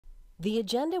The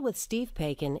Agenda with Steve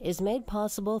Paikin is made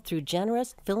possible through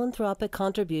generous philanthropic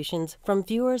contributions from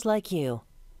viewers like you.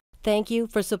 Thank you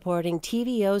for supporting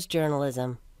TVO's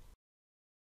journalism.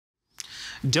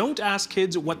 Don't ask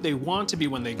kids what they want to be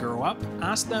when they grow up.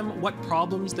 Ask them what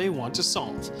problems they want to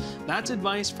solve. That's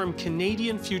advice from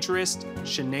Canadian futurist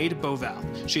Sinead Bovell.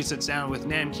 She sits down with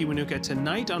Nam Kiwanuka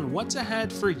tonight on what's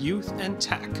ahead for youth and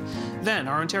tech. Then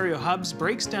our Ontario Hubs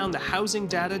breaks down the housing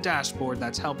data dashboard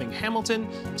that's helping Hamilton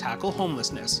tackle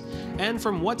homelessness. And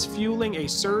from what's fueling a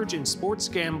surge in sports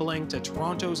gambling to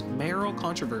Toronto's mayoral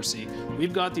controversy,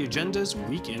 we've got the Agenda's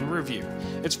Week in Review.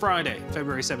 It's Friday,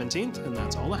 February 17th, and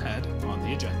that's all ahead on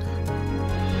the agenda.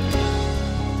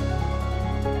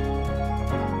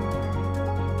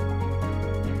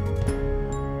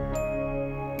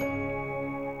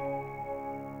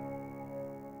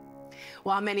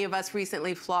 While many of us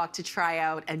recently flocked to try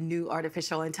out a new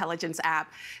artificial intelligence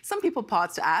app, some people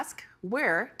paused to ask,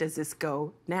 where does this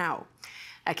go now?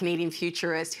 A Canadian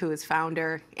futurist who is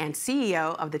founder and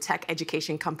CEO of the tech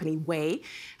education company Way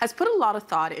has put a lot of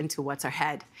thought into what's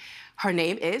ahead. Her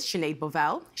name is Sinead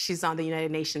Bovell. She's on the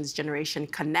United Nations Generation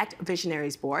Connect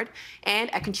Visionaries Board and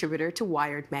a contributor to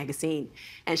Wired magazine.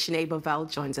 And Sinead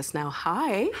Bovell joins us now.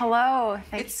 Hi. Hello.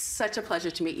 It's such a pleasure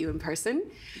to meet you in person.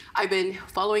 I've been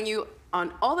following you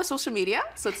on all the social media,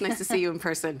 so it's nice to see you in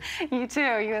person. You too,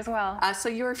 you as well. So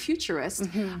you're a futurist.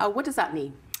 What does that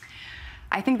mean?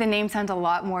 I think the name sounds a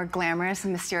lot more glamorous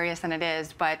and mysterious than it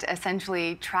is, but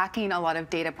essentially tracking a lot of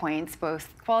data points, both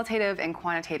qualitative and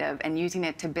quantitative, and using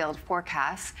it to build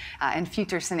forecasts and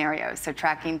future scenarios. So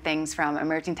tracking things from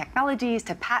emerging technologies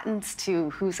to patents to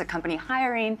who's a company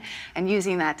hiring, and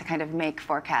using that to kind of make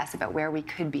forecasts about where we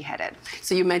could be headed.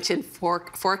 So you mentioned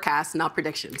forecasts, not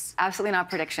predictions. Absolutely not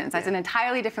predictions. That's an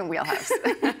entirely different wheelhouse.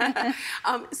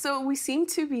 So we seem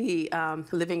to be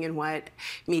living in what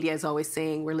media is always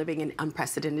saying, we're living in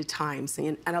unprecedented times.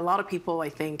 And a lot of people, I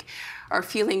think, are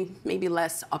feeling maybe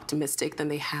less optimistic than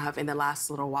they have in the last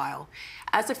little while.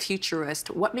 As a futurist,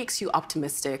 what makes you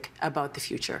optimistic about the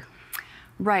future?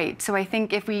 Right. So I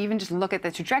think if we even just look at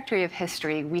the trajectory of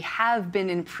history, we have been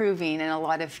improving in a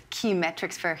lot of key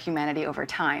metrics for humanity over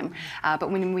time. But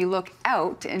when we look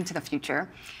out into the future,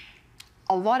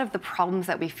 a lot of the problems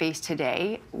that we face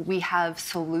today, we have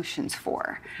solutions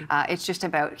for. It's just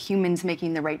about humans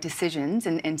making the right decisions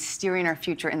and steering our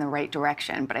future in the right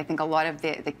direction. But I think a lot of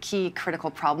the key critical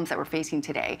problems that we're facing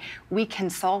today, we can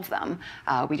solve them.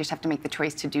 We just have to make the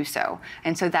choice to do so.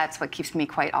 And so that's what keeps me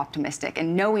quite optimistic,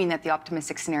 and knowing that the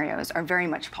optimistic scenarios are very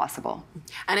much possible.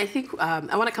 And I think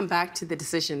I want to come back to the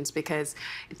decisions, because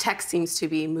tech seems to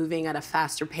be moving at a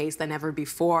faster pace than ever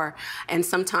before. And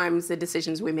sometimes the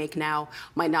decisions we make now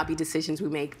might not be decisions we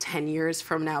make 10 years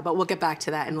from now, but we'll get back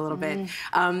to that in a little bit.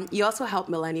 You also help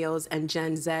millennials and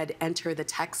Gen Z enter the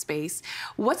tech space.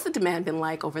 What's the demand been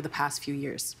like over the past few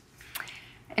years?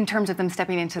 In terms of them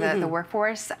stepping into the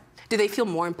workforce? Do they feel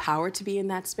more empowered to be in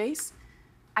that space?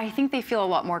 I think they feel a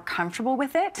lot more comfortable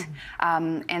with it,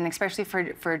 and especially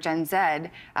for Gen Z,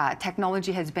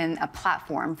 technology has been a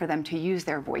platform for them to use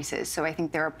their voices. So I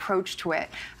think their approach to it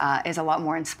is a lot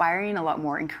more inspiring, a lot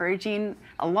more encouraging,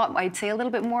 I'd say a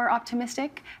little bit more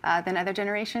optimistic than other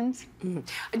generations.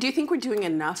 Do you think we're doing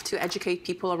enough to educate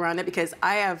people around it? Because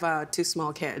I have 2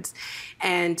 small kids,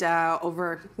 and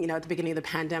over at the beginning of the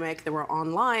pandemic, they were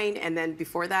online, and then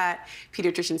before that,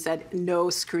 pediatrician said no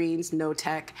screens, no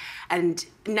tech, and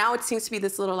now it seems to be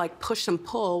this little like push and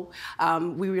pull.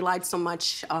 We relied so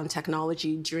much on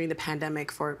technology during the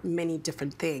pandemic for many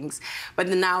different things, but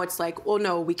then now it's like, oh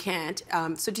no, we can't.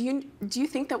 So do you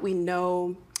think that we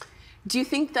know? Do you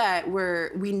think that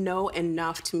we know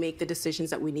enough to make the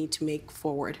decisions that we need to make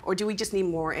forward, or do we just need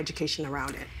more education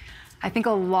around it? I think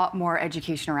a lot more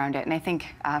education around it, and I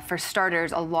think for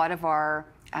starters, a lot of our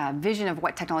vision of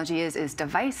what technology is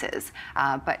devices,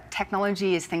 but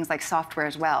technology is things like software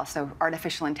as well, so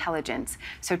artificial intelligence.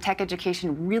 So tech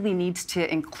education really needs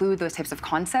to include those types of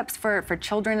concepts for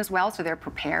children as well, so they're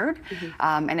prepared.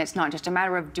 And it's not just a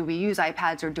matter of, do we use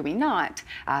iPads or do we not?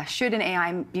 Should an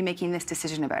AI be making this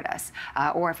decision about us?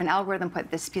 Or if an algorithm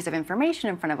put this piece of information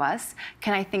in front of us,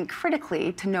 can I think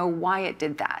critically to know why it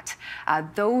did that?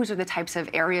 Those are the types of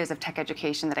areas of tech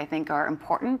education that I think are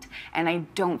important, and I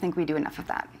don't think we do enough of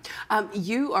that.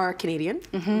 You are Canadian,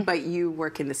 but you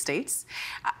work in the States.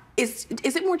 Is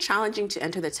it more challenging to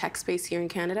enter the tech space here in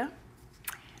Canada?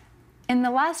 In the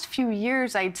last few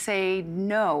years, I'd say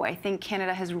no. I think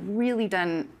Canada has really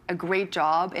done a great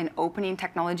job in opening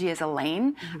technology as a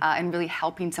lane and really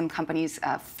helping some companies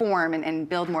form and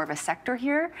build more of a sector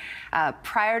here.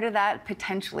 Prior to that,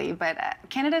 potentially, but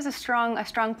Canada is a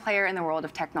strong player in the world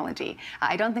of technology.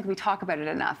 I don't think we talk about it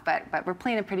enough, but we're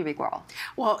playing a pretty big role.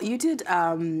 Well, you did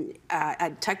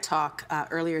a Tech Talk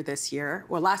earlier this year,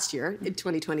 or last year in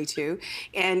 2022,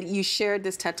 and you shared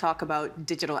this TED Talk about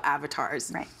digital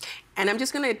avatars. Right. And I'm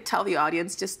just going to tell the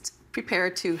audience, just prepare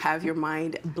to have your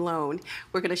mind blown.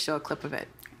 We're going to show a clip of it.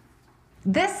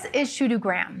 This is Shudu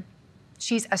Graham.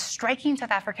 She's a striking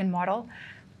South African model,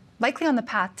 likely on the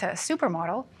path to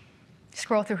supermodel.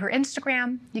 Scroll through her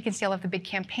Instagram, you can see all of the big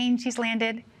campaigns she's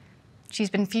landed. She's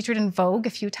been featured in Vogue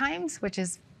a few times, which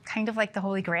is kind of like the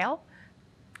Holy Grail.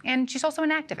 And she's also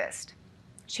an activist.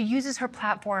 She uses her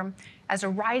platform as a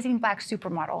rising Black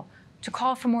supermodel to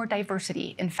call for more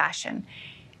diversity in fashion.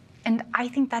 And I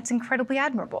think that's incredibly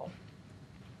admirable.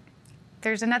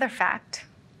 There's another fact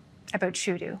about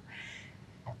Shudu.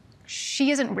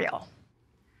 She isn't real.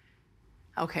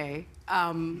 Okay,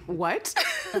 what?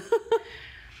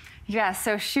 Yeah,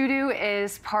 so Shudu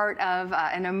is part of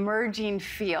an emerging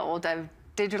field of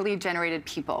digitally generated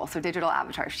people, so digital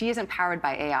avatars. She isn't powered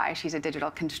by AI, she's a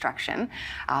digital construction,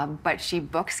 but she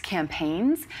books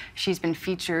campaigns. She's been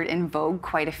featured in Vogue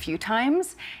quite a few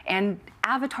times, and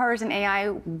avatars and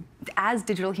AI as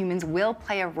digital humans will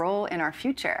play a role in our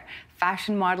future.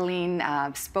 Fashion modeling,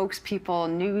 spokespeople,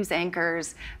 news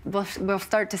anchors, we'll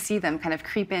start to see them kind of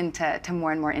creep into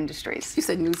more and more industries. You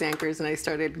said news anchors, and I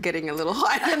started getting a little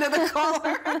hot under the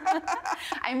collar.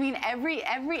 I mean, every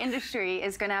industry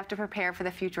is going to have to prepare for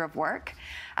the future of work.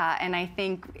 And I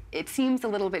think it seems a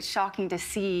little bit shocking to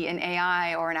see an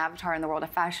AI or an avatar in the world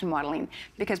of fashion modeling,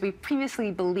 because we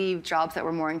previously believed jobs that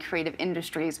were more in creative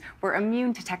industries were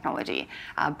immune to technology.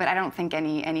 But I don't think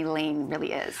any lane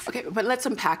really is. Okay, but let's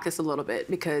unpack this a little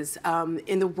bit, because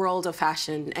in the world of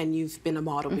fashion, and you've been a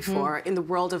model before, in the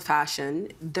world of fashion,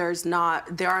 there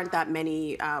aren't that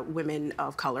many women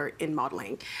of color in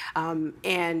modeling,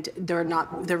 and there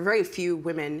are very few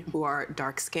women who are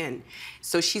dark skinned.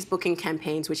 So she's booking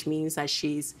campaigns, which means that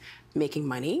she's making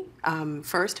money.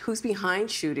 First, who's behind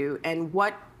Shudu, and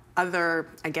what other,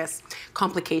 I guess,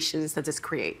 complications does this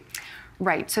create?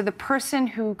 Right, so the person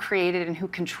who created and who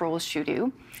controls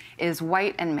Shudu is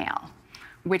white and male,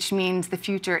 which means the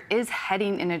future is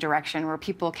heading in a direction where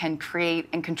people can create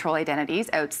and control identities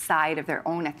outside of their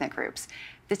own ethnic groups.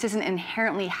 This doesn't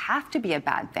inherently have to be a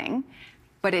bad thing,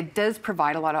 but it does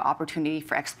provide a lot of opportunity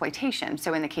for exploitation.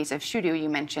 So in the case of Shudu, you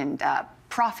mentioned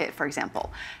profit, for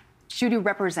example. Shudu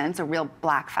represents a real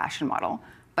Black fashion model,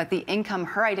 but the income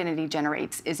her identity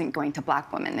generates isn't going to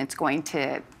Black women. It's going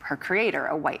to her creator,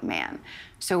 a white man.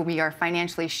 So we are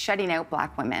financially shutting out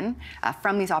Black women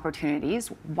from these opportunities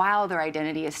while their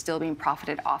identity is still being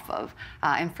profited off of.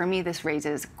 And for me, this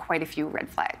raises quite a few red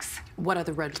flags. What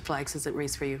other red flags does it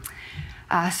raise for you?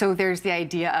 So there's the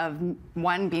idea of,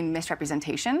 one, being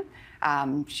misrepresentation.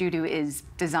 Shudu is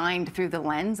designed through the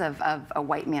lens of a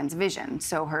white man's vision.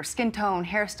 So her skin tone,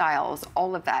 hairstyles,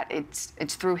 all of that,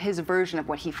 it's through his version of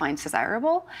what he finds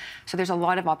desirable. So there's a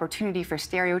lot of opportunity for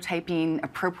stereotyping,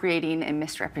 appropriating, and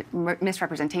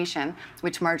misrepresentation,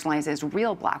 which marginalizes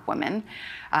real Black women.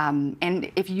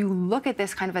 And if you look at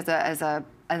this kind of as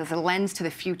a lens to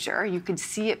the future, you could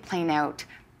see it playing out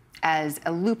as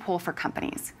a loophole for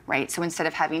companies, right? So instead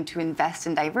of having to invest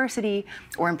in diversity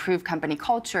or improve company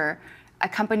culture, a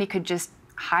company could just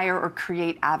hire or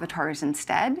create avatars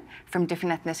instead from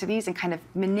different ethnicities and kind of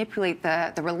manipulate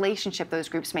the relationship those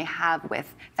groups may have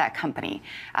with that company.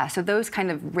 So those kind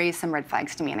of raise some red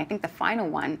flags to me. And I think the final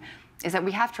one is that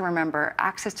we have to remember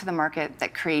access to the market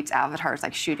that creates avatars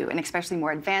like Shudu, and especially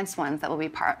more advanced ones that will be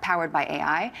powered by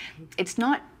AI. It's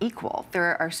not equal.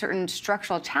 There are certain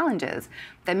structural challenges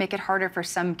that make it harder for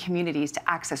some communities to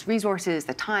access resources,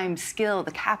 the time, skill,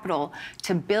 the capital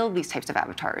to build these types of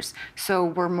avatars. So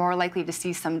we're more likely to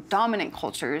see some dominant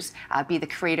cultures be the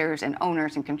creators and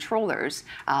owners and controllers,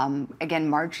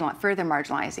 again, further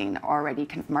marginalizing already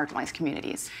marginalized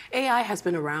communities. AI has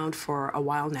been around for a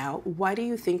while now. Why do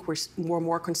you think we're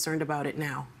more concerned about it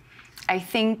now? I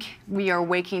think we are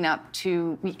waking up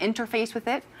we interface with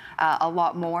it a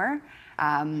lot more.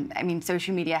 I mean,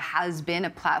 social media has been a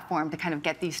platform to kind of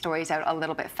get these stories out a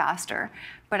little bit faster.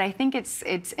 But I think it's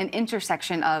an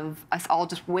intersection of us all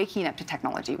just waking up to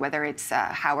technology, whether it's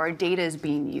how our data is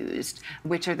being used,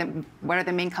 what are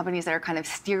the main companies that are kind of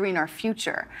steering our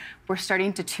future. We're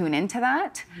starting to tune into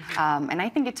that, and I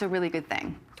think it's a really good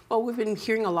thing. Well, we've been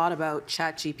hearing a lot about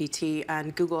ChatGPT,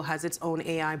 and Google has its own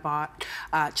AI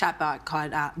chatbot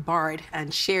called Bard,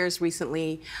 and shares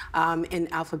recently in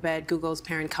Alphabet, Google's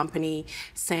parent company,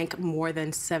 sank more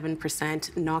than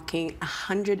 7%, knocking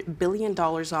 $100 billion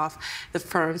off the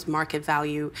firm's market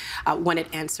value when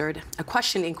it answered a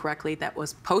question incorrectly that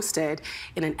was posted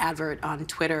in an advert on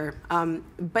Twitter.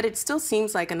 But it still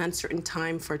seems like an uncertain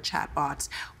time for chatbots.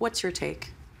 What's your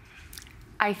take?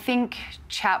 I think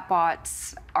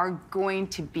chatbots are going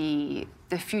to be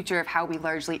the future of how we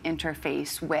largely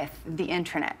interface with the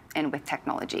internet and with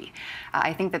technology.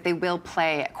 I think that they will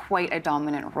play quite a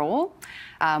dominant role.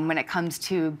 When it comes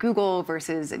to Google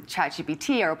versus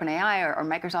ChatGPT or OpenAI or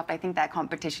Microsoft, I think that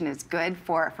competition is good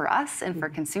for us and for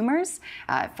consumers.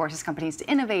 It forces companies to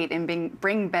innovate and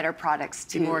bring better products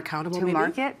to, more accountable, to maybe?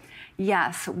 market.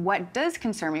 Yes, what does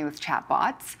concern me with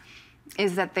chatbots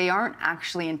is that they aren't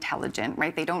actually intelligent,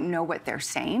 right? They don't know what they're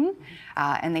saying,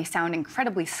 and they sound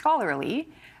incredibly scholarly,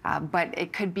 but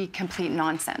it could be complete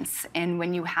nonsense. And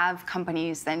when you have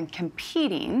companies then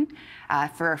competing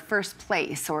for first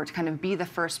place or to kind of be the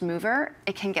first mover,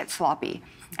 it can get sloppy.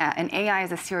 And AI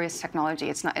is a serious technology.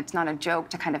 It's not a joke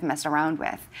to kind of mess around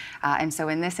with. And so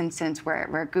in this instance,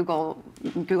 where Google's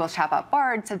chatbot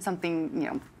Bard said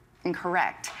something,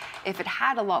 incorrect, if it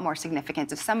had a lot more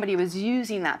significance, if somebody was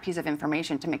using that piece of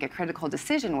information to make a critical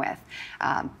decision with,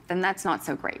 then that's not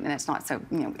so great and it's not so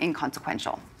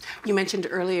inconsequential. You mentioned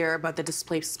earlier about the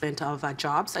displacement of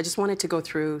jobs. I just wanted to go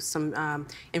through some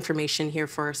information here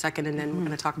for a second, and then we're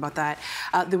going to talk about that.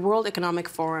 The World Economic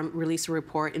Forum released a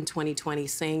report in 2020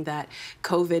 saying that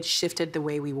COVID shifted the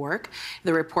way we work.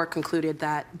 The report concluded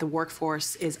that the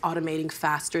workforce is automating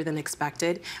faster than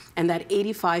expected, and that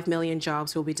 85 million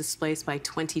jobs will be displaced by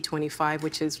 2025,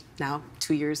 which is now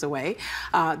 2 years away.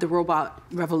 The robot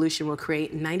revolution will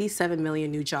create 97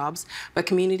 million new jobs, but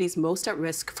communities most at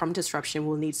risk from disruption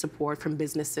will need support from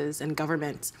businesses and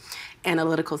governments.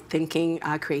 Analytical thinking,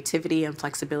 creativity, and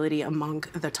flexibility among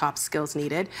the top skills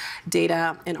needed.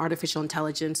 Data and artificial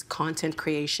intelligence, content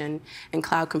creation, and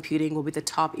cloud computing will be the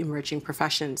top emerging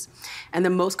professions. And the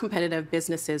most competitive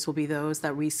businesses will be those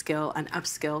that reskill and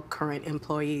upskill current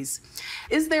employees.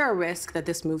 Is there a risk that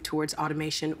this move towards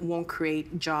automation won't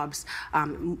create jobs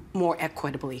more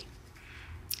equitably?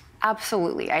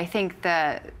 Absolutely. I think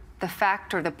the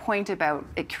fact or the point about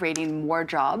it creating more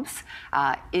jobs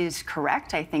is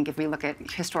correct. I think if we look at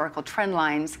historical trend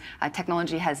lines,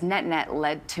 technology has net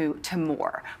led to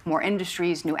more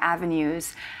industries, new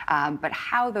avenues, but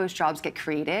how those jobs get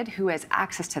created, who has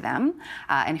access to them,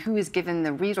 and who is given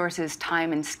the resources,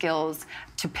 time, and skills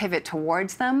to pivot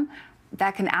towards them,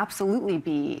 that can absolutely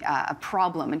be a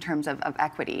problem in terms of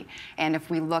equity. And if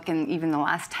we look in even the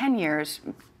last 10 years,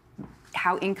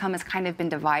 how income has kind of been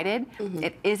divided,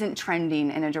 it isn't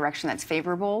trending in a direction that's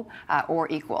favorable or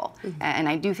equal. And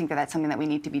I do think that that's something that we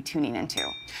need to be tuning into.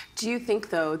 Do you think,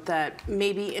 though, that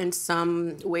maybe in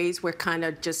some ways we're kind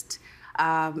of just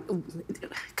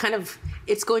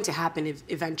it's going to happen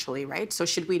eventually, right? So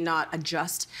should we not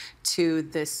adjust to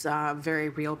this very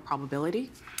real probability?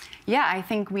 Yeah, I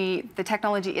think the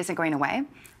technology isn't going away.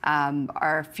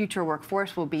 Our future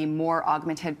workforce will be more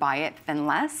augmented by it than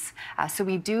less. So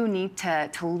we do need to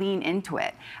lean into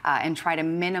it and try to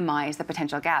minimize the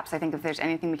potential gaps. I think if there's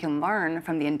anything we can learn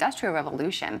from the Industrial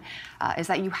Revolution is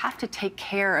that you have to take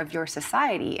care of your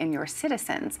society and your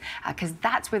citizens, because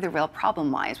that's where the real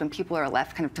problem lies, when people are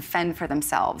left kind of to fend for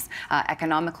themselves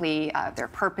economically, their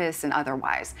purpose and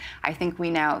otherwise. I think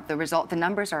the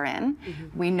numbers are in.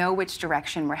 We know which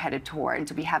direction we're headed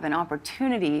towards. We have an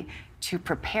opportunity to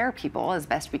prepare people as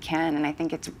best we can, and I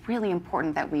think it's really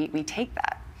important that we take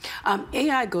that.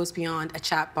 AI goes beyond a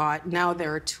chatbot. Now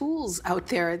there are tools out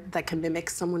there that can mimic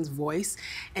someone's voice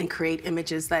and create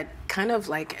images that kind of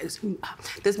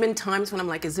there's been times when I'm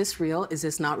like, is this real? Is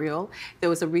this not real?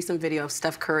 There was a recent video of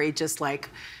Steph Curry just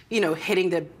hitting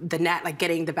the net, like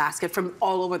getting the basket from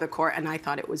all over the court, and I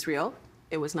thought it was real.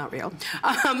 It was not real.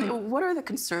 What are the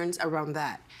concerns around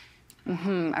that?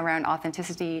 Around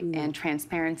authenticity and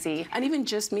transparency. And even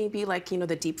just maybe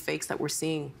the deep fakes that we're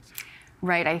seeing.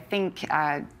 Right, I think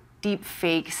deep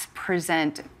fakes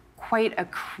present quite a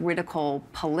critical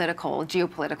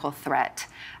geopolitical threat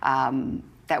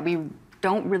that we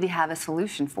don't really have a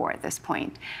solution for at this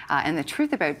point. And the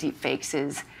truth about deep fakes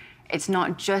is it's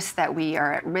not just that we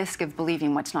are at risk of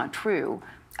believing what's not true,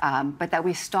 but that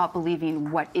we stop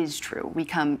believing what is true. We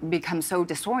become so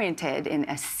disoriented in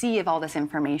a sea of all this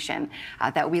information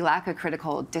that we lack a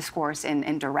critical discourse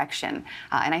and direction.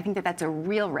 And I think that that's a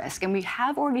real risk. And we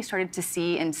have already started to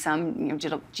see in some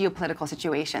geopolitical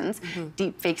situations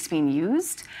deep fakes being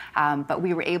used, but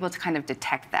we were able to kind of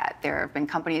detect that. There have been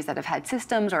companies that have had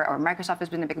systems, or Microsoft has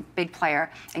been a big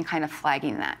player in kind of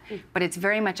flagging that. But it's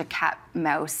very much a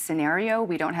cat-mouse scenario.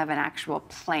 We don't have an actual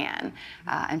plan.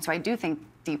 And so I do think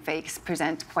deepfakes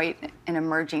present quite an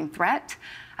emerging threat.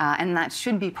 And that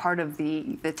should be part of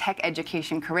the tech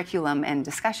education curriculum and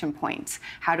discussion points.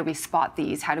 How do we spot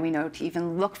these? How do we know to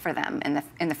even look for them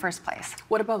in the first place?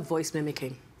 What about voice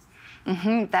mimicking?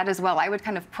 That as well. I would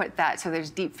kind of put that, so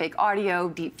there's deepfake audio,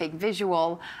 deepfake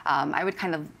visual. I would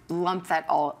kind of lump that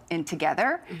all in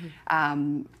together.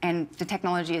 And the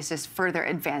technology is just further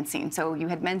advancing. So you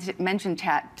had mentioned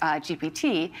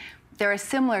GPT. There are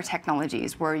similar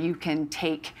technologies where you can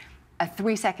take a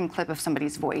 3-second clip of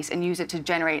somebody's voice and use it to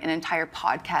generate an entire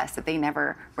podcast that they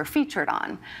never were featured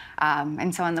on.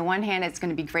 And so on the one hand, it's going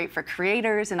to be great for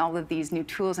creators and all of these new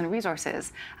tools and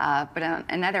resources. But on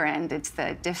another end, it's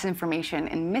the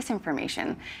disinformation and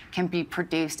misinformation can be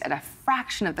produced at a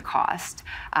fraction of the cost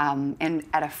and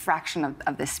at a fraction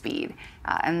of the speed.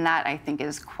 And that, I think,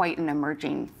 is quite an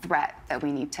emerging threat that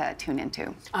we need to tune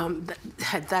into.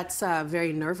 That's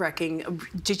very nerve-wracking.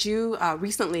 Did you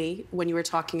recently, when you were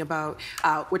talking about,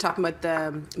 we're talking about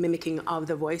the mimicking of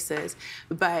the voices,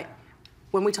 but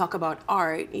when we talk about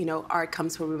art, art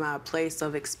comes from a place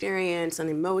of experience and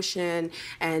emotion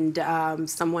and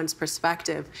someone's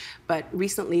perspective. But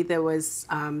recently there was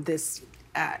this,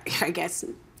 I guess,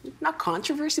 not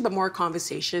controversy, but more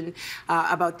conversation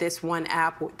about this one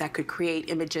app that could create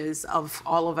images of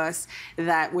all of us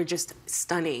that were just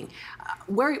stunning.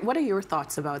 What are your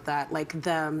thoughts about that? Like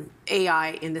the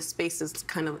AI in this space is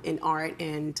kind of in art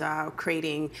and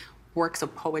creating works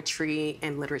of poetry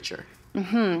and literature.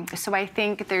 So I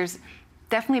think there's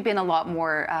definitely been a lot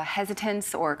more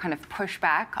hesitance or kind of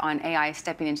pushback on AI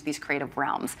stepping into these creative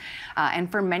realms. And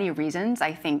for many reasons,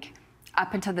 I think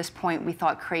up until this point, we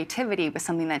thought creativity was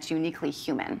something that's uniquely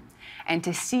human. And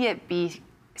to see it be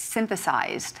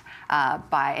synthesized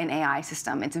by an AI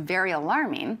system, it's very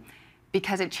alarming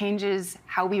because it changes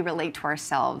how we relate to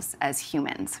ourselves as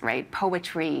humans, right?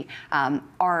 Poetry,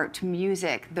 art,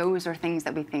 music, those are things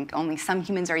that we think only some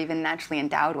humans are even naturally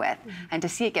endowed with. And to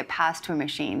see it get passed to a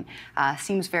machine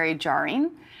seems very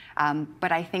jarring.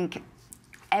 But I think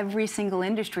every single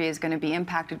industry is going to be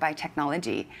impacted by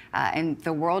technology, and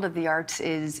the world of the arts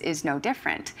is no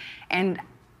different. And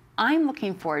I'm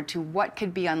looking forward to what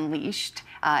could be unleashed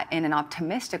in an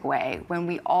optimistic way when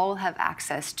we all have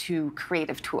access to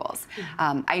creative tools.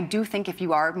 I do think if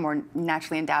you are more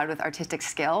naturally endowed with artistic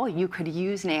skill, you could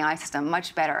use an AI system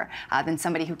much better than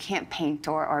somebody who can't paint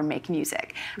or make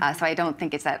music. So I don't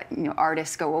think it's that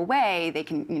artists go away, they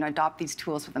can adopt these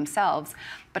tools for themselves.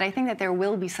 But I think that there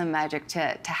will be some magic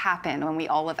to happen when we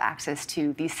all have access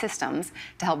to these systems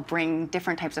to help bring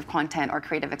different types of content or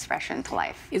creative expression to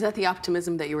life. Is that the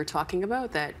optimism that you were talking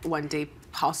about, that one day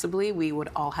possibly we would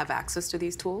all have access to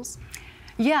these tools?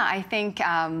 Yeah, I think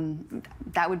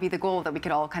that would be the goal, that we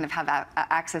could all kind of have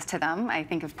access to them. I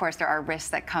think, of course, there are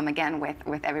risks that come, again,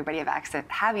 with everybody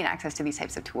having access to these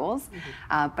types of tools.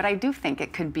 But I do think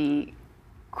it could be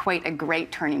quite a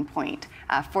great turning point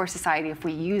for society if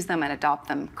we use them and adopt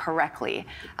them correctly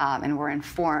and we're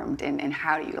informed in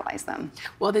how to utilize them.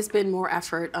 Well, there's been more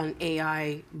effort on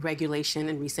AI regulation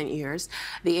in recent years.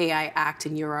 The AI Act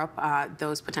in Europe,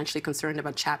 those potentially concerned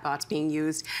about chatbots being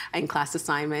used in class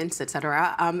assignments, et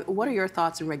cetera. What are your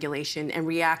thoughts on regulation and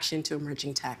reaction to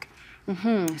emerging tech?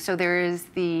 So there is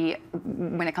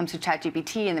when it comes to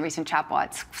ChatGPT and the recent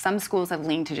chatbots, some schools have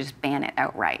leaned to just ban it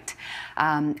outright.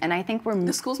 And I think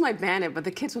the schools might ban it, but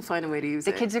the kids will find a way to use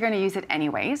it. The kids are going to use it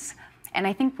anyways. And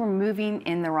I think we're moving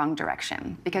in the wrong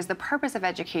direction, because the purpose of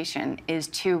education is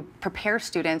to prepare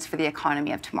students for the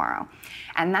economy of tomorrow.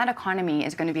 And that economy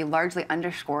is going to be largely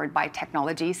underscored by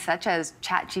technologies such as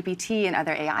ChatGPT and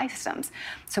other AI systems.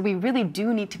 So we really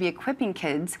do need to be equipping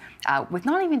kids with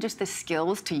not even just the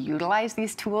skills to utilize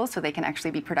these tools so they can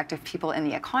actually be productive people in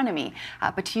the economy,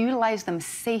 but to utilize them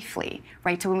safely,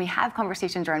 right? So when we have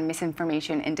conversations around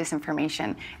misinformation and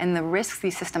disinformation and the risks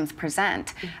these systems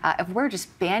present, if we're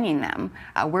just banning them,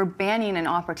 we're banning an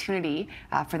opportunity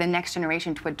for the next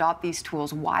generation to adopt these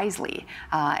tools wisely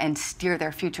and steer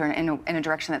their future in a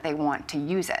direction that they want to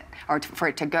use it, or for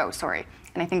it to go, sorry.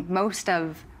 And I think most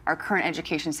of our current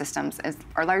education systems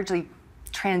are largely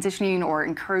transitioning or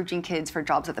encouraging kids for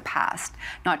jobs of the past,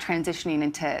 not transitioning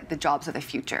into the jobs of the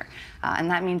future.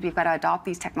 And that means we've got to adopt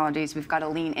these technologies, we've got to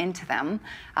lean into them,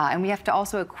 and we have to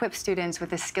also equip students with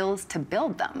the skills to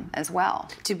build them as well.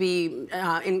 To be,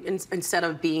 instead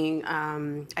of being,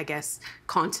 I guess,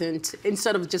 content,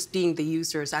 instead of just being the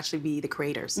users, actually be the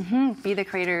creators. Be the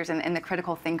creators and the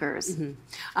critical thinkers.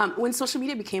 When social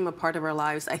media became a part of our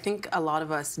lives, I think a lot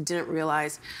of us didn't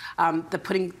realize that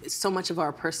putting so much of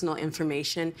our personal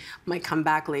information might come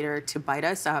back later to bite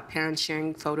us. Parents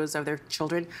sharing photos of their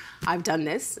children. I've done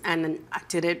this, and I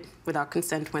did it without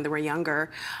consent when they were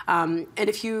younger. And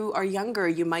if you are younger,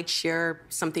 you might share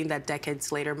something that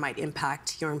decades later might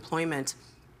impact your employment.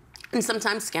 And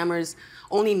sometimes scammers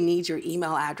only need your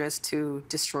email address to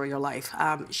destroy your life.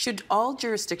 Should all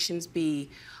jurisdictions be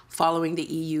following the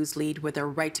EU's lead with their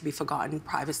right to be forgotten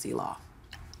privacy law?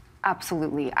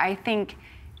 Absolutely. I think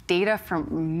data, for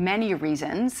many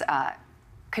reasons,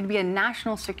 could be a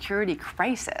national security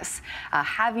crisis.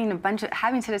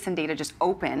 Having citizen data just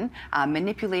open,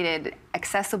 manipulated,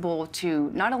 accessible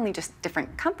to not only just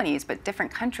different companies but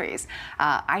different countries,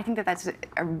 I think that that's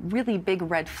a really big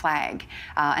red flag.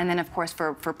 And then, of course,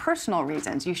 for personal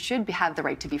reasons, you should have the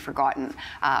right to be forgotten,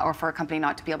 or for a company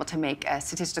not to be able to make a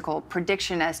statistical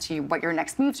prediction as to what your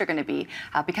next moves are going to be,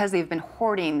 because they've been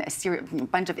hoarding a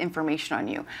bunch of information on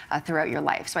you throughout your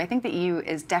life. So I think the EU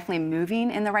is definitely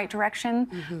moving in the right direction.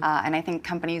 And I think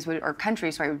companies or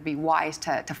countries would be wise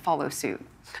to follow suit.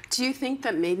 Do you think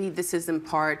that maybe this is in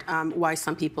part why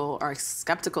some people are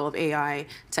skeptical of AI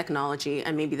technology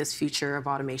and maybe this future of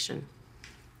automation?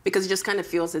 Because it just kind of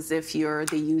feels as if you're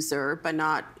the user, but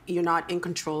you're not in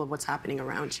control of what's happening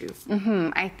around you.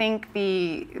 I think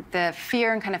the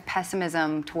fear and kind of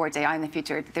pessimism towards AI in the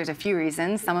future, there's a few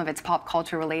reasons. Some of it's pop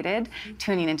culture related,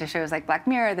 tuning into shows like Black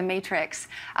Mirror, The Matrix.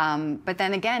 But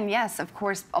then again, yes, of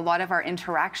course, a lot of our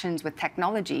interactions with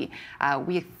technology,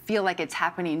 we feel like it's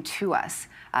happening to us,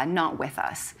 not with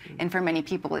us. And for many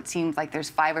people, it seems like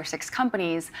there's 5 or 6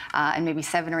 companies and maybe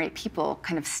 7 or 8 people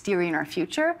kind of steering our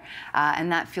future,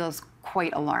 and that feels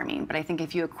quite alarming. But I think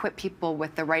if you equip people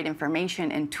with the right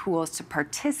information and tools to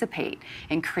participate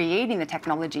in creating the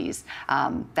technologies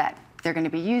that they're going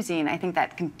to be using, I think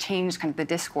that can change kind of the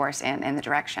discourse and the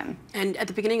direction. And at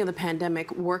the beginning of the pandemic,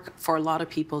 work for a lot of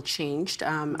people changed.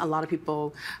 A lot of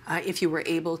people, if you were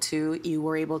able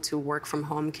to work from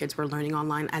home. Kids were learning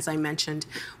online, as I mentioned.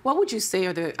 What would you say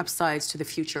are the upsides to the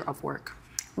future of work?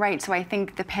 Right. So I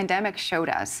think the pandemic showed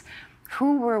us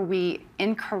who were we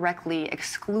incorrectly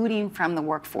excluding from the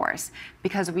workforce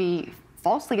because we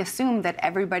falsely assumed that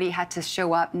everybody had to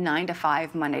show up 9 to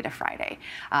 5, Monday to Friday.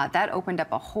 That opened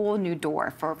up a whole new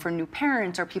door for new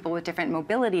parents or people with different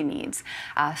mobility needs.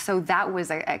 So that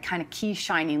was a kind of key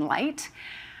shining light.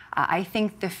 I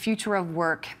think the future of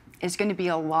work is going to be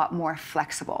a lot more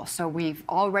flexible. So we've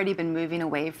already been moving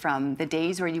away from the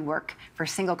days where you work for a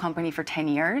single company for 10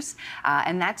 years,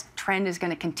 and that trend is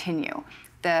going to continue.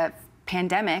 The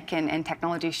pandemic and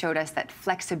technology showed us that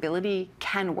flexibility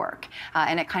can work,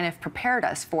 and it kind of prepared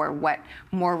us for what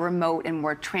more remote and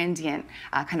more transient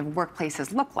kind of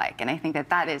workplaces look like. And I think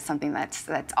that is something that's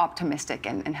optimistic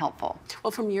and helpful.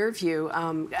 Well, from your view,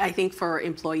 I think for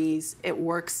employees, it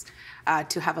works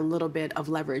to have a little bit of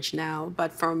leverage now.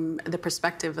 But from the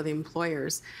perspective of the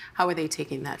employers, how are they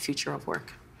taking that future of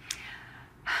work?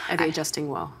 Are they adjusting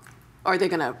well? Or are they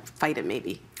going to fight it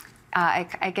maybe?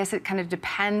 I guess it kind of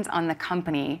depends on the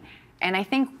company. And I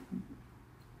think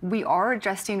we are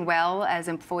adjusting well as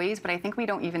employees, but I think we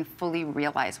don't even fully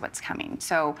realize what's coming.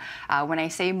 So when I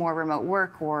say more remote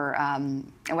work, or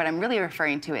what I'm really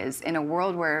referring to is in a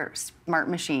world where smart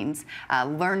machines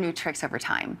learn new tricks over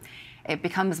time, it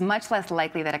becomes much less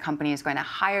likely that a company is going to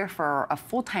hire for a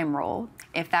full-time role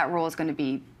if that role is going to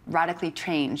be radically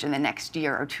changed in the next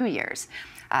year or 2 years.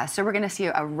 So we're going to see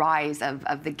a rise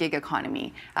of the gig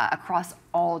economy across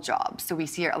all jobs. So we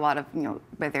see a lot of,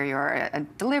 whether you're a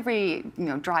delivery,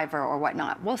 driver or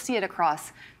whatnot, we'll see it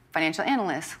across financial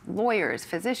analysts, lawyers,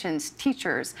 physicians,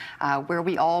 teachers, where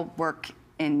we all work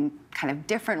in kind of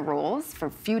different roles for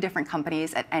a few different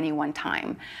companies at any one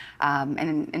time.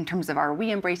 And in terms of are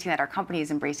we embracing that, our companies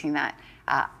embracing that,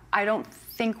 I don't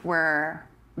think we're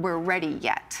ready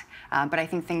yet. But I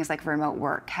think things like remote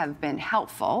work have been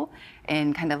helpful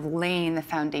in kind of laying the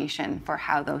foundation for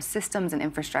how those systems and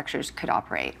infrastructures could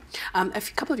operate. A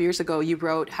couple of years ago, you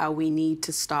wrote how we need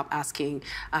to stop asking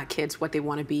kids what they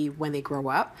want to be when they grow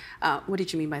up. What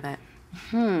did you mean by that?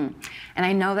 And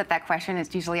I know that question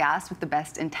is usually asked with the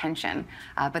best intention.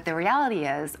 But the reality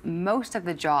is most of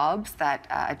the jobs that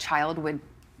a child would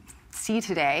see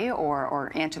today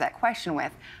or answer that question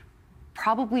with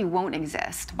probably won't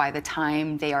exist by the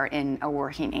time they are in a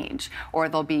working age, or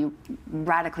they'll be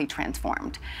radically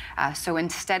transformed. So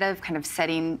instead of kind of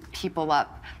setting people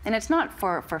up, and it's not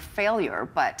for failure,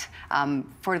 but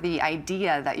for the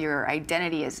idea that your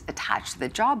identity is attached to the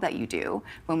job that you do,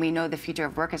 when we know the future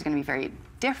of work is going to be very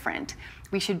different,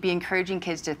 we should be encouraging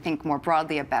kids to think more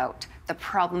broadly about the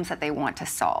problems that they want to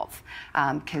solve,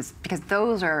 because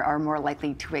those are more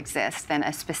likely to exist than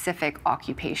a specific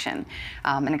occupation.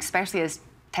 And especially as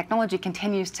technology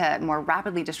continues to more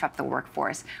rapidly disrupt the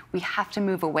workforce, we have to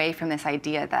move away from this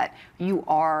idea that you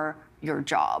are your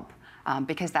job,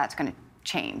 because that's going to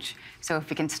change. So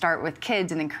if we can start with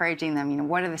kids and encouraging them,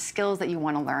 what are the skills that you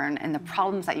want to learn and the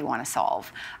problems that you want to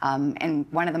solve? And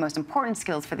one of the most important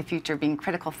skills for the future being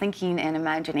critical thinking and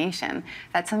imagination.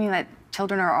 That's something that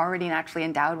children are already naturally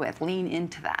endowed with. Lean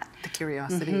into that. The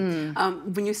curiosity.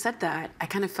 When you said that, I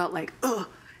kind of felt like, oh,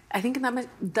 I think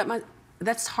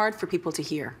that's hard for people to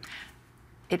hear.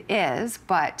 It is,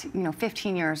 but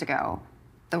 15 years ago,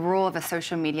 the role of a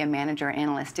social media manager or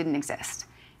analyst didn't exist.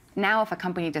 Now, if a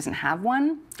company doesn't have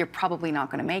one, you're probably not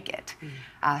going to make it.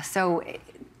 So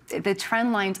the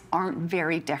trend lines aren't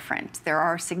very different. There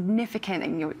are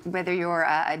significant, whether you're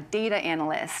a data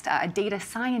analyst, a data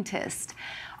scientist,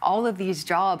 all of these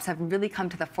jobs have really come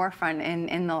to the forefront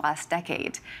in the last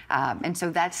decade. And so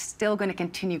that's still going to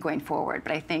continue going forward.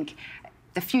 But I think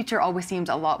the future always seems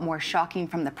a lot more shocking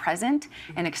from the present,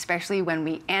 and especially when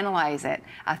we analyze it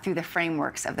through the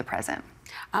frameworks of the present.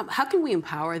 How can we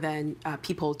empower then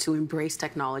people to embrace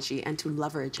technology and to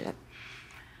leverage it?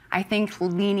 I think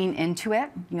leaning into it,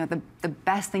 the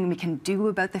best thing we can do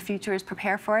about the future is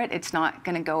prepare for it. It's not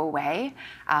going to go away.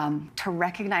 To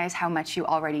recognize how much you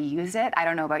already use it. I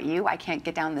don't know about you, I can't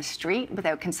get down the street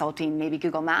without consulting maybe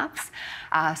Google Maps.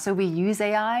 So we use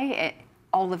AI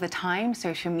all of the time,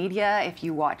 social media, if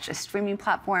you watch a streaming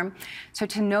platform. So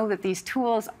to know that these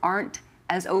tools aren't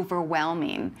as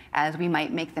overwhelming as we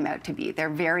might make them out to be. They're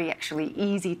very actually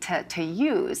easy to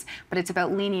use, but it's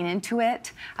about leaning into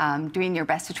it, doing your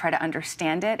best to try to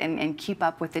understand it and keep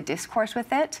up with the discourse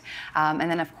with it. And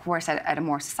then, of course, at a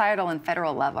more societal and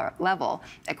federal level,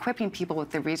 equipping people with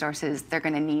the resources they're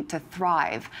going to need to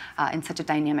thrive in such a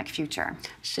dynamic future.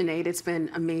 Sinead, it's been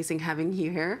amazing having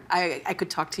you here. I could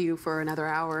talk to you for another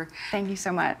hour. Thank you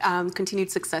so much.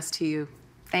 Continued success to you.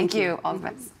 Thank you. All the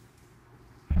best.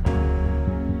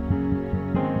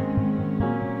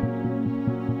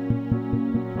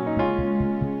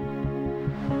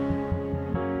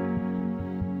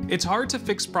 It's hard to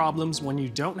fix problems when you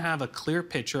don't have a clear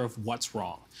picture of what's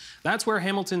wrong. That's where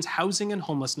Hamilton's Housing and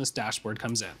Homelessness Dashboard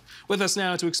comes in. With us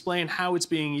now to explain how it's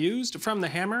being used, from the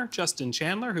Hammer, Justin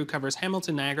Chandler, who covers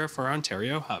Hamilton-Niagara for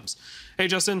Ontario Hubs. Hey,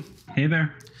 Justin. Hey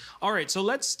there. All right, so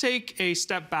let's take a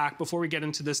step back before we get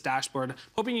into this dashboard.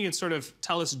 Hoping you can sort of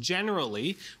tell us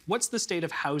generally, what's the state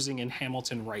of housing in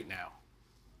Hamilton right now?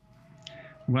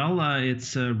 Well,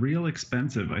 it's real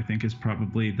expensive, I think, is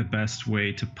probably the best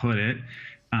way to put it.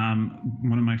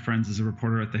 One of my friends is a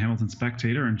reporter at the Hamilton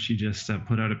Spectator, and she just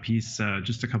put out a piece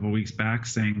just a couple of weeks back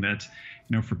saying that,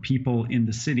 for people in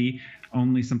the city,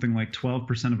 only something like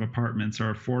 12% of apartments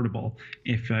are affordable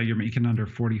if you're making under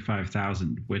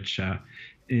 $45,000, which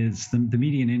is the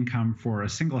median income for a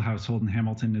single household in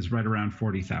Hamilton is right around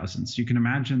 $40,000. So you can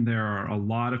imagine there are a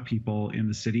lot of people in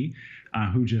the city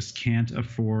who just can't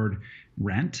afford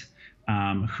rent,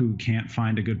 who can't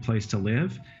find a good place to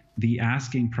live. The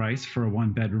asking price for a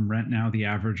one-bedroom rent now, the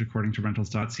average according to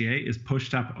rentals.ca, is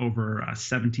pushed up over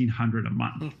 $1,700 a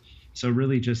month. So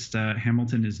really just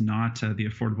Hamilton is not the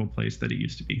affordable place that it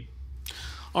used to be.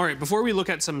 All right, before we look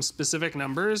at some specific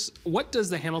numbers, what does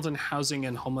the Hamilton Housing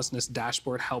and Homelessness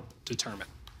Dashboard help determine?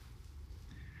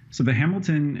 So the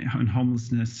Hamilton and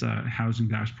Homelessness Housing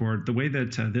Dashboard, the way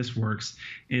that this works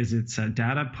is it's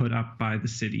data put up by the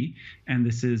city, and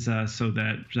this is so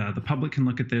that the public can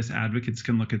look at this, advocates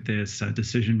can look at this,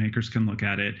 decision makers can look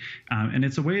at it, and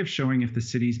it's a way of showing if the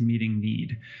city's meeting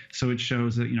need. So it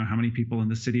shows that how many people in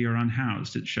the city are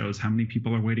unhoused. It shows how many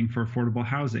people are waiting for affordable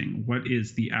housing. What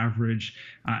is the average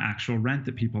actual rent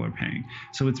that people are paying?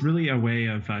 So it's really a way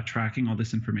of tracking all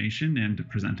this information and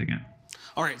presenting it.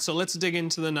 All right, so let's dig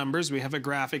into the numbers. We have a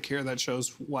graphic here that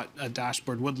shows what a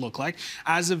dashboard would look like.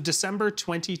 As of December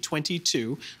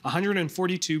 2022,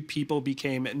 142 people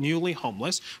became newly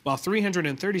homeless, while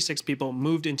 336 people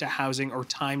moved into housing or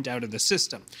timed out of the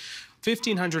system.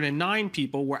 1,509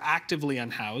 people were actively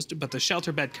unhoused, but the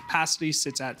shelter bed capacity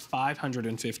sits at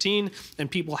 515,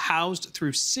 and people housed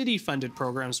through city-funded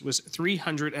programs was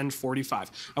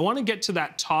 345. I want to get to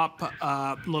that top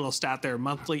little stat there,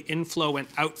 monthly inflow and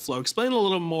outflow. Explain a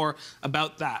little more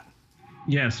about that.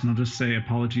 Yes, and I'll just say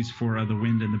apologies for the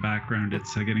wind in the background.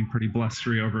 It's getting pretty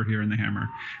blustery over here in the Hammer.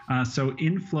 So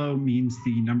inflow means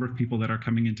the number of people that are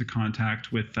coming into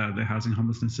contact with the housing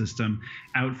homelessness system.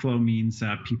 Outflow means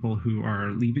people who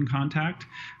are leaving contact.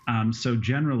 So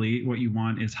generally what you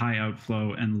want is high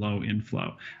outflow and low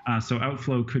inflow. So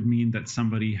outflow could mean that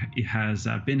somebody has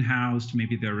been housed,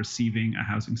 maybe they're receiving a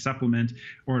housing supplement,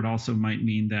 or it also might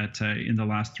mean that in the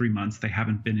last 3 months they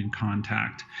haven't been in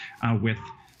contact with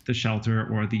the shelter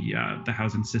or the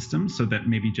housing system, so that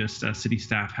maybe just city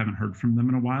staff haven't heard from them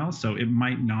in a while. So it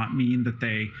might not mean that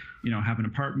they, have an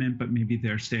apartment, but maybe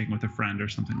they're staying with a friend or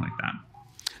something like that.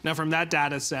 Now, from that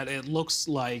data set, it looks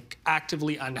like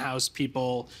actively unhoused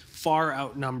people far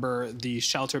outnumber the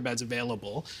shelter beds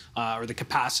available, or the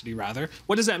capacity rather.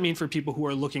 What does that mean for people who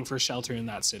are looking for shelter in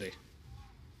that city?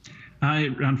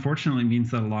 It unfortunately means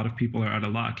that a lot of people are out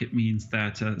of luck. It means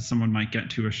that someone might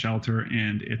get to a shelter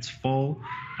and it's full.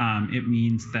 It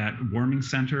means that warming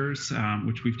centers,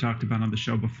 which we've talked about on the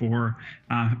show before,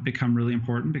 have become really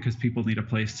important because people need a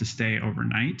place to stay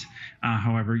overnight.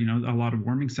 However, a lot of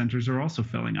warming centers are also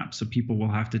filling up, so people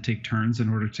will have to take turns in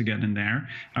order to get in there.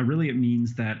 Really, it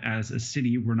means that as a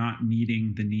city, we're not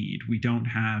meeting the need. We don't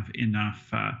have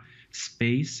enough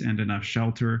space and enough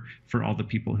shelter for all the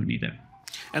people who need it.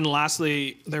 And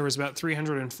lastly, there was about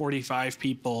 345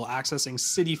 people accessing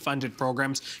city-funded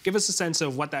programs. Give us a sense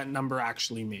of what that number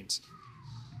actually means.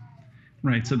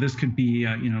 Right. So this could be,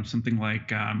 something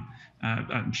like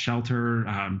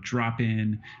shelter,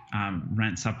 drop-in,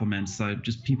 rent supplements,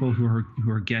 just people who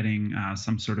are getting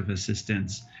some sort of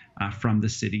assistance from the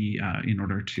city in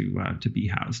order to be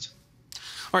housed.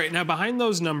 All right. Now, behind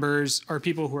those numbers are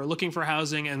people who are looking for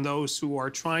housing and those who are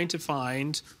trying to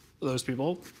find those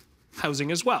people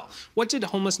housing as well. What did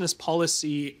homelessness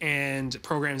policy and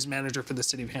programs manager for the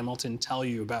city of Hamilton tell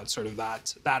you about sort of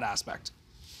that aspect?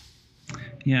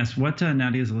 Yes, what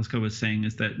Nadia Zelisko was saying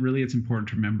is that really it's important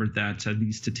to remember that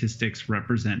these statistics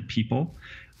represent people.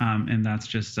 And that's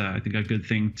just, I think, a good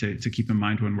thing to keep in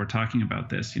mind when we're talking about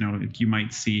this. You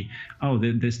might see, oh,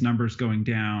 this number's going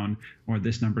down or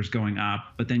this number's going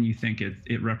up, but then you think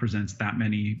it represents that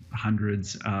many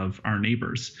hundreds of our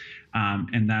neighbors.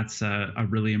 And that's a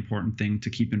really important thing to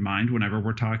keep in mind whenever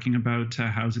we're talking about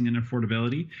housing and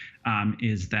affordability,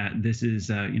 is that this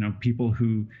is, people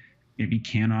who maybe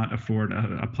cannot afford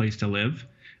a place to live.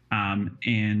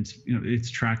 And it's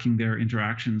tracking their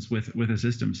interactions with a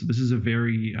system. So this is a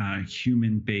very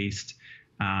human-based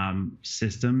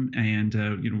system, and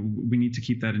we need to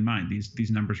keep that in mind.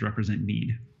 These numbers represent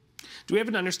need. Do we have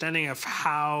an understanding of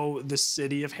how the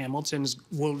city of Hamilton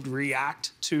will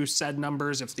react to said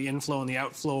numbers if the inflow and the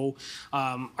outflow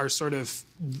are sort of,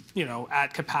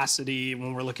 at capacity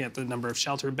when we're looking at the number of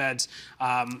shelter beds?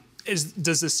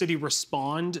 Does the city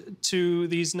respond to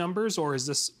these numbers, or is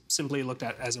this simply looked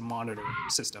at as a monitoring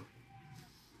system?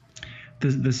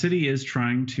 The city is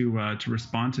trying to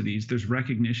respond to these. There's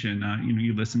recognition.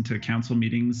 You listen to council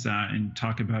meetings and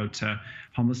talk about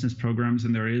homelessness programs,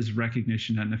 and there is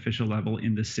recognition at an official level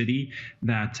in the city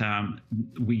that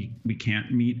we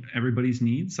can't meet everybody's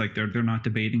needs. Like they're not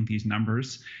debating these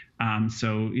numbers.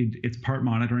 So it's part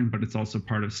monitoring, but it's also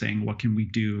part of saying what can we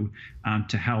do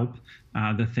to help.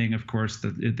 The thing, of course,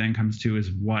 that it then comes to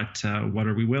is what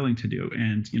are we willing to do?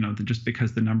 And just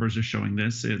because the numbers are showing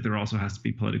this, there also has to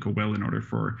be political will in order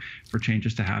for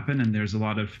changes to happen. And there's a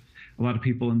lot of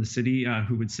people in the city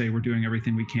who would say we're doing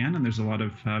everything we can, and there's a lot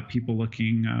of people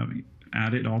looking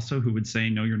at it also who would say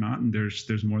no, you're not, and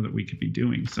there's more that we could be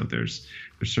doing. So there's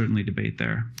certainly debate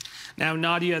there. Now,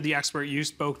 Nadia, the expert you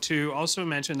spoke to, also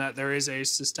mentioned that there is a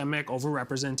systemic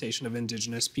overrepresentation of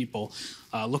Indigenous people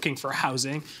looking for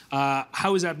housing.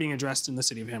 How is that being addressed in the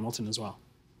city of Hamilton as well?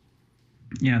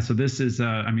 Yeah, so this is,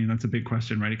 that's a big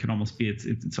question, right? It could almost be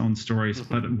its own stories.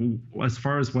 Mm-hmm. But as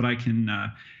far as what I can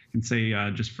say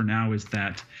just for now is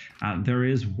that there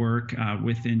is work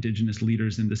with Indigenous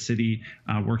leaders in the city,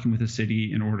 working with the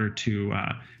city in order to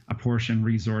apportion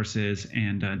resources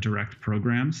and direct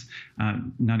programs.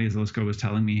 Nadia Zelisko was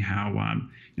telling me how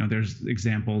there's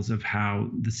examples of how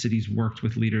the city's worked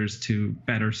with leaders to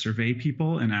better survey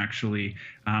people and actually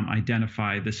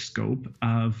identify the scope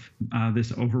of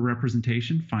this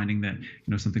overrepresentation, finding that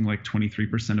something like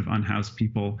 23% of unhoused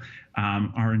people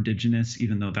are Indigenous,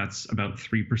 even though that's about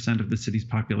 3% of the city's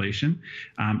population.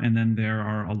 And then there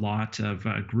are a lot of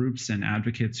groups and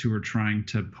advocates who are trying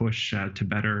to push to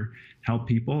better help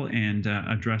people and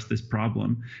address this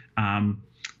problem.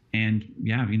 And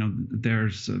yeah,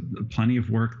 there's plenty of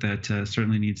work that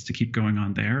certainly needs to keep going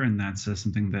on there, and that's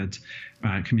something that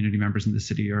community members in the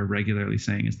city are regularly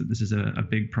saying, is that this is a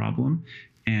big problem,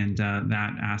 and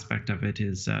that aspect of it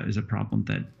is a problem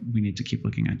that we need to keep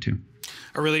looking at too.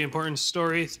 A really important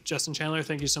story. Justin Chandler,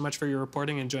 thank you so much for your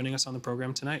reporting and joining us on the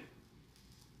program tonight.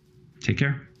 Take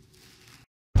care.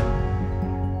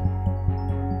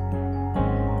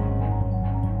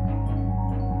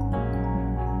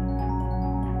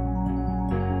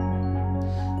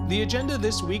 The agenda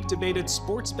this week debated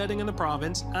sports betting in the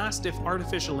province, asked if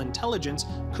artificial intelligence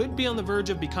could be on the verge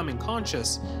of becoming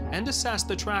conscious, and assessed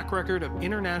the track record of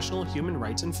international human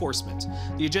rights enforcement.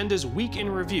 The agenda's week in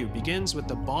review begins with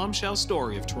the bombshell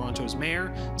story of Toronto's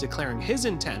mayor declaring his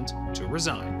intent to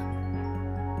resign.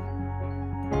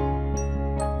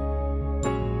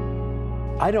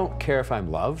 I don't care if I'm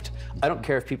loved. I don't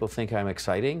care if people think I'm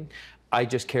exciting. I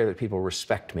just care that people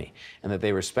respect me and that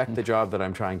they respect the job that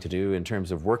I'm trying to do in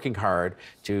terms of working hard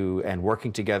and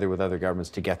working together with other governments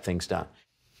to get things done.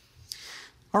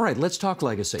 All right, let's talk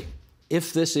legacy.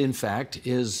 If this, in fact,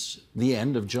 is the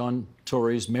end of John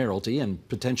Tory's mayoralty and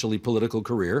potentially political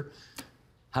career,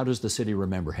 how does the city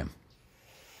remember him?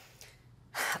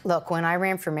 Look, when I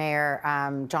ran for mayor,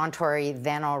 John Tory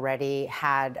then already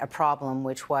had a problem,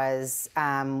 which was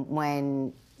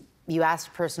when you asked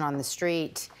a person on the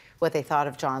street what they thought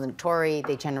of John Tory,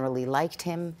 they generally liked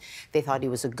him. They thought he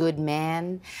was a good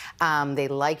man. They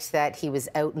liked that he was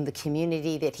out in the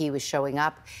community, that he was showing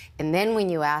up. And then when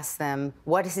you ask them,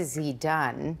 what has he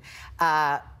done?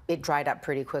 It dried up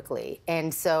pretty quickly.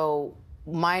 And so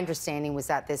my understanding was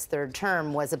that this third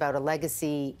term was about a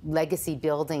legacy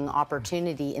building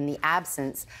opportunity in the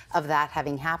absence of that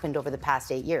having happened over the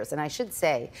past 8 years. And I should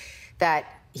say that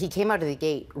he came out of the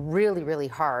gate really, really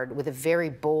hard with a very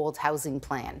bold housing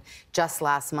plan just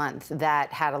last month that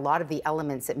had a lot of the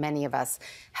elements that many of us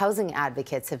housing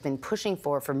advocates have been pushing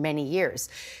for many years.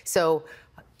 So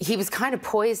he was kind of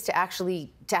poised to actually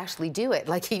do it.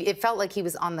 Like it felt like he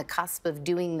was on the cusp of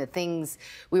doing the things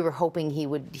we were hoping he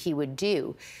would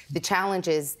do. The challenge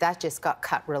is that just got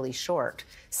cut really short.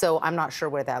 So I'm not sure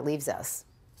where that leaves us.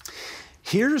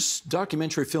 Here's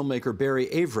documentary filmmaker Barry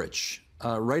Averich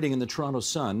writing in the Toronto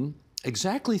Sun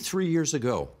exactly 3 years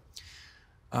ago.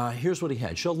 Here's what he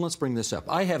had. Sheldon, let's bring this up.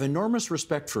 I have enormous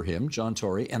respect for him, John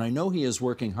Tory, and I know he is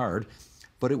working hard,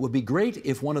 but it would be great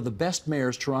if one of the best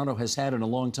mayors Toronto has had in a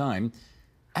long time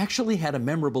actually had a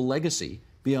memorable legacy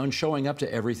beyond showing up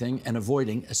to everything and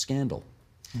avoiding a scandal.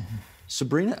 Mm-hmm.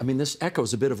 Sabrina, I mean, this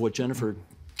echoes a bit of what Jennifer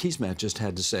Keesmaat just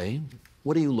had to say.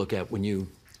 What do you look at when you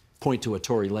point to a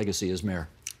Tory legacy as mayor?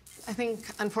 I think,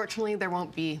 unfortunately, there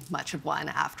won't be much of one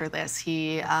after this.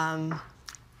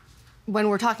 When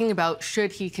we're talking about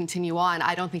should he continue on,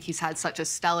 I don't think he's had such a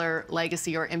stellar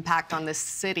legacy or impact on this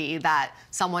city that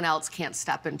someone else can't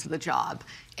step into the job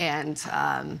and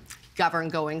govern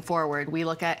going forward. We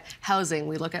look at housing,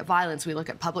 we look at violence, we look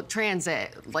at public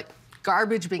transit, like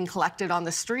garbage being collected on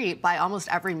the street. By almost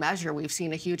every measure, we've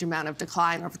seen a huge amount of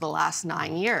decline over the last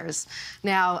 9 years.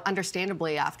 Now,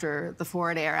 understandably, after the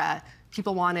Ford era,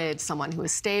 people wanted someone who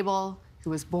was stable,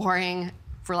 who was boring,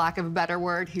 for lack of a better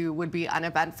word, who would be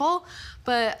uneventful.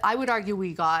 But I would argue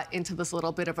we got into this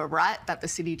little bit of a rut that the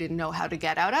city didn't know how to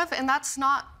get out of, and that's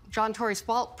not John Tory's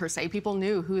fault, per se. People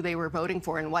knew who they were voting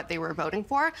for and what they were voting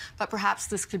for, but perhaps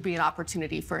this could be an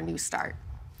opportunity for a new start.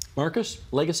 Marcus,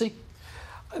 legacy?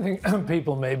 I think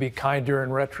people may be kinder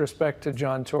in retrospect to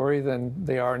John Tory than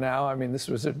they are now. I mean, this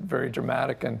was a very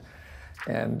dramatic and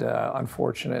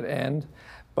unfortunate end.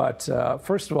 But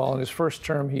first of all, in his first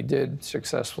term, he did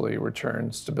successfully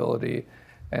return stability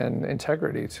and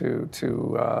integrity to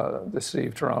the city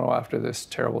of Toronto after this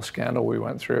terrible scandal we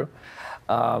went through.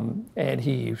 And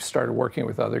he started working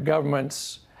with other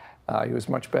governments. He was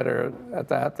much better at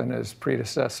that than his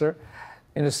predecessor.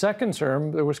 In his second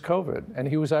term, there was COVID, and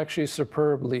he was actually a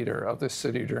superb leader of this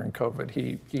city during COVID.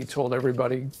 He told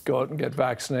everybody, go out and get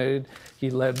vaccinated. He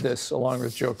led this, along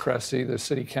with Joe Cressy, the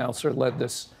city councillor, led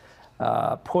this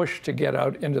push to get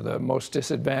out into the most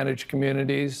disadvantaged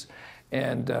communities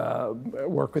and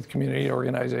work with community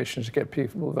organizations to get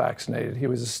people vaccinated. He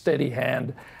was a steady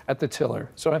hand at the tiller.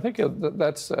 So I think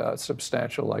that's a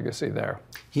substantial legacy there.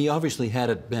 He obviously had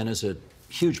it, Ben, as a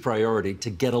huge priority to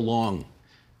get along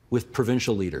with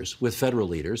provincial leaders, with federal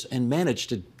leaders, and managed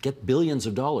to get billions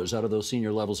of dollars out of those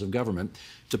senior levels of government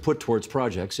to put towards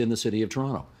projects in the city of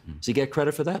Toronto. Does he get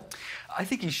credit for that? I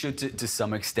think he should to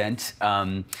some extent.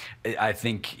 I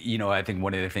think, I think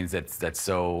one of the things that's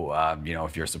so,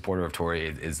 if you're a supporter of Tory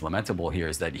is lamentable here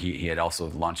is that he had also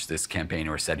launched this campaign,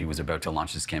 or said he was about to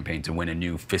launch this campaign to win a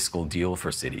new fiscal deal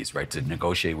for cities, right? To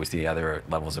negotiate with the other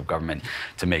levels of government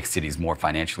to make cities more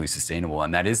financially sustainable.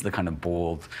 And that is the kind of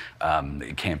bold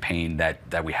campaign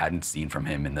that we hadn't seen from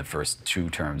him in the first 2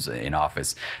 terms in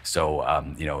office. So,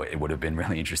 it would have been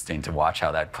really interesting to watch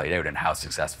how that played out and how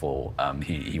successful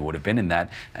he would have been in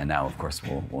that. And now, of course,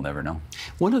 we'll never know.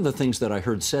 One of the things that I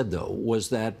heard said, though, was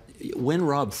that when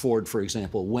Rob Ford, for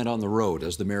example, went on the road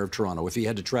as the mayor of Toronto, if he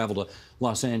had to travel to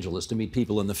Los Angeles to meet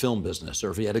people in the film business,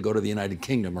 or if he had to go to the United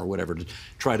Kingdom or whatever to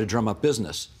try to drum up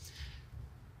business,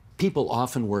 people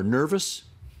often were nervous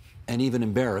and even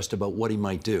embarrassed about what he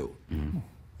might do. Mm-hmm.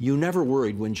 You never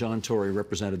worried when John Tory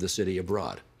represented the city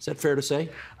abroad. Is that fair to say?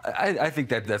 I think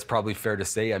that's probably fair to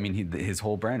say. I mean, his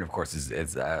whole brand, of course,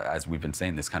 is as we've been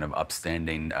saying, this kind of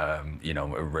upstanding, a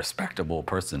respectable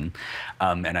person,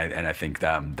 and I think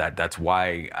that's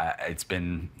why it's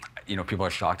been. People are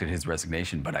shocked at his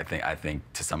resignation, but I think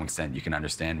to some extent you can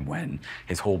understand when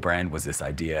his whole brand was this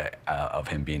idea of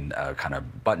him being kind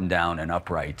of buttoned down and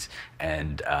upright,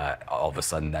 and all of a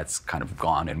sudden that's kind of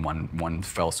gone in one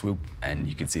fell swoop, and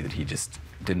you can see that he just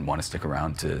didn't want to stick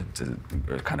around to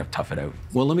kind of tough it out.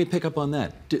 Well, let me pick up on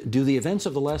that. Do the events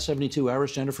of the last 72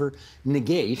 hours, Jennifer,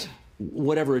 negate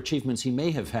whatever achievements he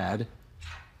may have had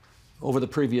over the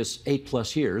previous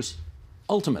 8+ years,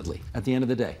 ultimately, at the end of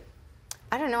the day?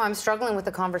 I don't know. I'm struggling with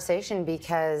the conversation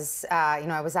because,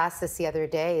 I was asked this the other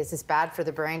day, is this bad for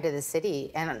the brand of the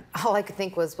city? And all I could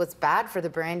think was, what's bad for the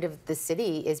brand of the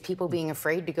city is people being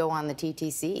afraid to go on the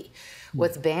TTC.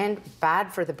 What's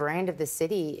bad for the brand of the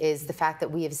city is the fact that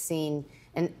we have seen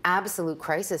an absolute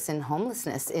crisis in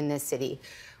homelessness in this city.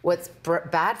 What's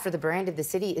bad for the brand of the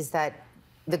city is that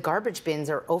the garbage bins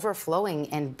are overflowing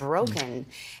and broken,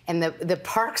 and the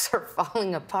parks are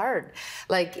falling apart.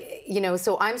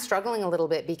 So I'm struggling a little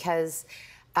bit because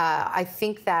I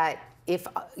think that if,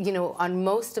 on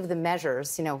most of the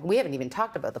measures, we haven't even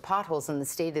talked about the potholes and the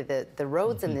state of the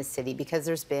roads in this city because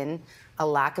there's been a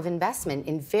lack of investment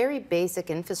in very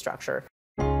basic infrastructure.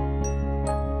 Do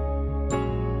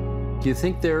you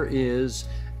think there is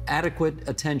adequate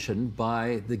attention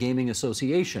by the Gaming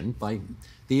Association, by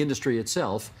the industry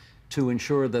itself, to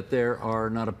ensure that there are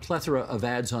not a plethora of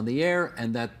ads on the air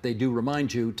and that they do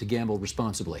remind you to gamble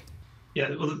responsibly?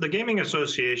 Yeah, well, the Gaming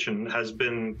Association has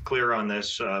been clear on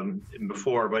this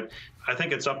before, but I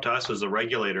think it's up to us as a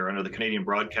regulator under the Canadian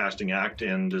Broadcasting Act,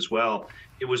 and as well,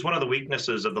 it was one of the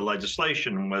weaknesses of the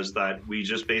legislation was that we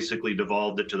just basically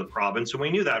devolved it to the province, and we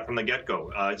knew that from the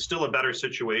get-go. It's still a better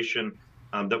situation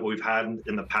that we've had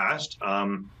in the past.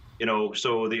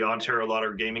 So the Ontario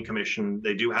Lottery Gaming Commission,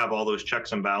 they do have all those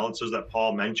checks and balances that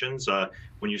Paul mentions.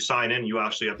 When you sign in, you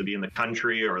actually have to be in the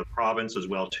country or the province as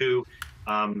well too.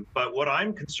 But what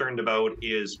I'm concerned about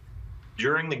is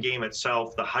during the game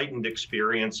itself, the heightened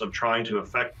experience of trying to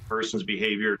affect a person's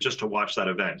behavior just to watch that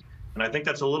event. And I think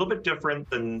that's a little bit different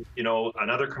than,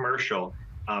 another commercial.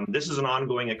 This is an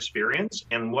ongoing experience.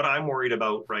 And what I'm worried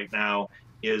about right now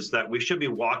is that we should be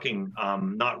walking,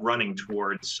 not running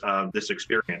towards this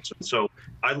experience. And so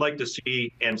I'd like to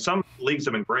see, and some leagues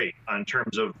have been great in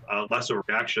terms of less of a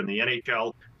reaction. The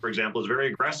NHL, for example, is very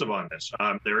aggressive on this.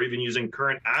 They're even using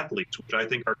current athletes, which I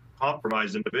think are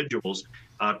compromised individuals,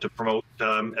 to promote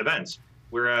events.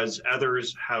 Whereas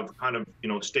others have kind of,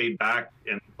 stayed back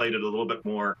and played it a little bit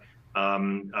more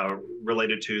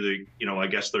related to the, I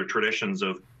guess their traditions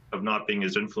of not being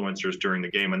as influencers during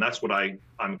the game. And that's what I'm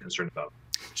concerned about.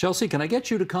 Chelsea, can I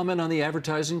get you to comment on the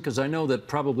advertising? Because I know that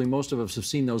probably most of us have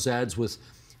seen those ads with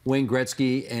Wayne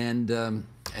Gretzky and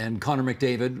Connor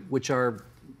McDavid, which are,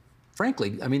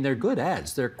 frankly, I mean, they're good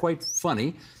ads. They're quite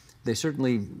funny. They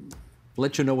certainly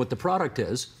let you know what the product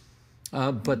is.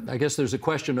 But I guess there's a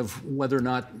question of whether or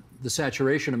not the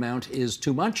saturation amount is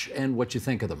too much and what you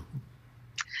think of them.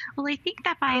 Well, I think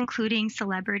that by including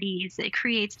celebrities, it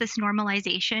creates this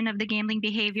normalization of the gambling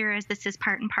behavior, as this is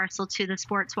part and parcel to the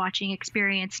sports watching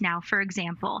experience now, for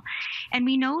example. And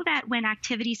we know that when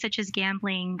activities such as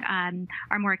gambling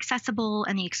are more accessible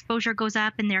and the exposure goes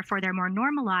up and therefore they're more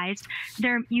normalized,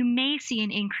 you may see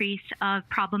an increase of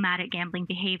problematic gambling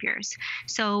behaviors.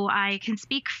 So I can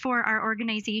speak for our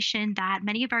organization that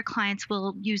many of our clients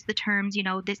will use the terms,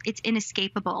 it's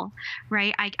inescapable,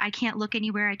 right? I can't look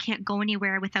anywhere, I can't go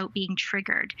anywhere without without being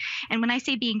triggered. And when I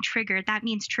say being triggered, that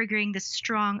means triggering this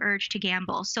strong urge to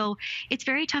gamble. So it's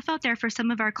very tough out there for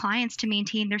some of our clients to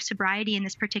maintain their sobriety in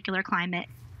this particular climate.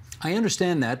 I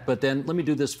understand that, but then let me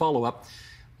do this follow-up.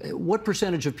 What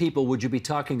percentage of people would you be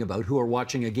talking about who are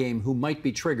watching a game who might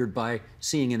be triggered by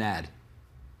seeing an ad?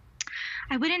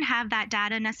 I wouldn't have that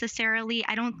data necessarily.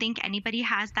 I don't think anybody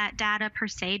has that data per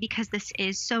se because this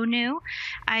is so new.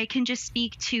 I can just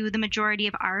speak to the majority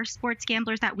of our sports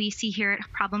gamblers that we see here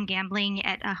at Problem Gambling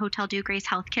at Hotel Dieu Grace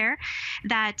Healthcare,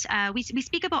 that we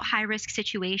speak about high-risk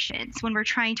situations when we're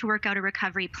trying to work out a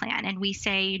recovery plan. And we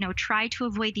say, you know, try to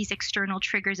avoid these external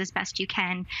triggers as best you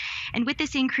can. And with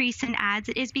this increase in ads,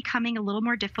 it is becoming a little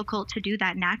more difficult to do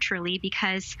that naturally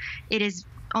because it is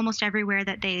almost everywhere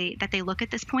that they look at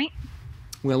this point.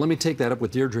 Well, let me take that up with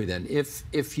Deirdre then.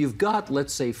 If you've got,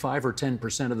 let's say, 5 or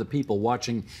 10% of the people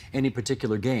watching any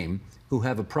particular game who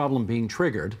have a problem being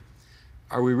triggered,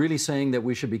 are we really saying that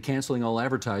we should be canceling all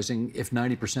advertising if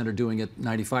 90% are doing it,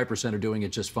 95% are doing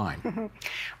it just fine?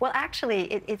 Well, actually,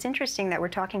 it's interesting that we're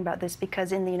talking about this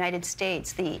because in the United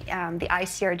States, the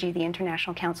ICRG, the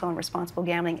International Council on Responsible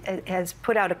Gambling, has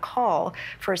put out a call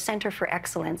for a Center for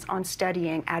Excellence on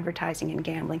studying advertising and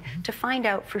gambling to find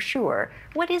out for sure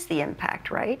what is the impact,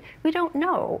 right? We don't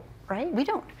know. Right? We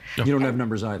don't. You don't have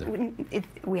numbers either.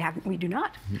 We do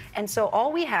not. And so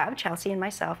all we have, Chelsea and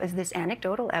myself, is this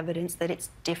anecdotal evidence that it's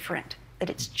different, that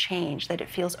it's changed, that it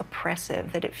feels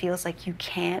oppressive, that it feels like you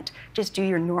can't just do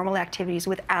your normal activities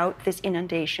without this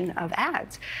inundation of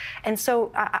ads. And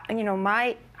so, you know,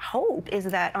 my hope is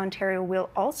that Ontario will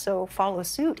also follow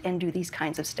suit and do these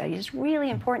kinds of studies. It's really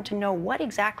important to know what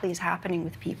exactly is happening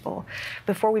with people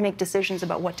before we make decisions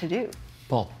about what to do.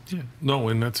 Paul. Yeah, no,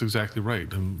 and that's exactly right.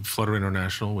 Flutter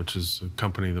International, which is a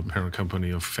company, the parent company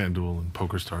of FanDuel and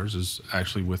PokerStars, is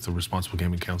actually with the Responsible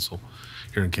Gaming Council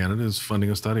here in Canada, is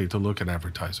funding a study to look at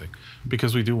advertising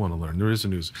because we do want to learn. There is a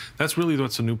news. That's really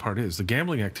what the new part is. The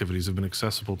gambling activities have been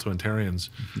accessible to Ontarians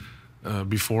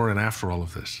before and after all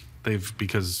of this.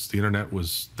 Because the internet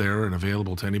was there and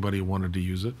available to anybody who wanted to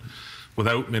use it,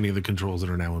 without many of the controls that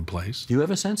are now in place. Do you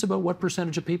have a sense about what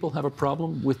percentage of people have a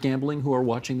problem with gambling who are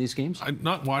watching these games?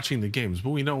 Not watching the games, but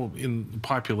we know in the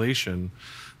population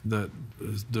that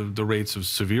the rates of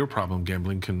severe problem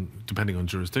gambling can, depending on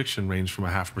jurisdiction, range from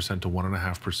 0.5% to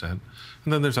 1.5%. And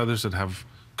then there's others that have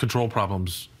control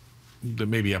problems that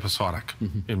may be episodic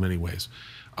in many ways.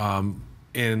 And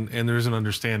there's an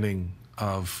understanding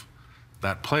of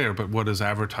that player, but what is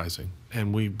advertising?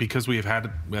 And because we have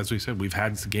had, as we said, we've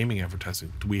had the gaming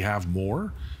advertising. Do we have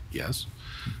more? Yes.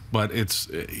 But it's,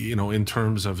 you know, in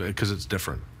terms of, because it's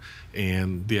different.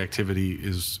 And the activity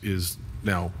is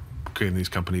now creating these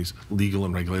companies legal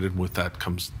and regulated. With that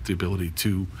comes the ability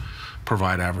to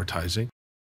provide advertising.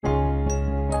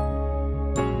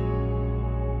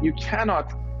 You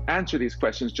cannot answer these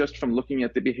questions just from looking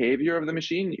at the behavior of the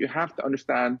machine. You have to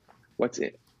understand what's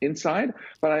inside.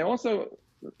 But I also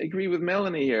agree with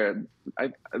Melanie here I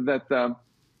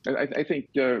think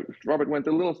Robert went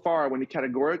a little far when he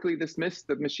categorically dismissed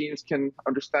that machines can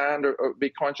understand or be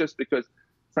conscious, because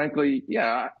frankly,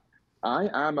 yeah, I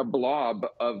am a blob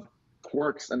of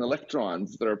quarks and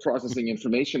electrons that are processing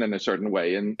information in a certain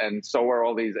way, and so are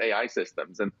all these AI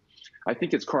systems. And I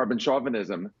think it's carbon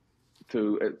chauvinism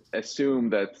to assume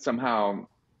that somehow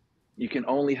you can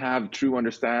only have true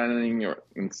understanding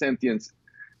and sentience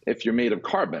if you're made of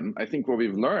carbon. I think what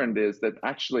we've learned is that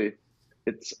actually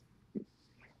it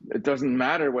doesn't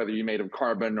matter whether you're made of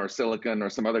carbon or silicon or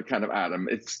some other kind of atom.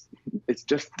 It's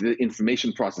just the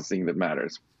information processing that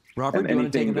matters. Robert, do you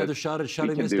want to take another shot at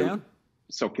shutting this down?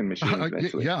 So can machines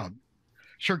eventually. Yeah,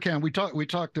 sure can. We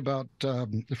talked about,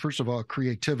 first of all,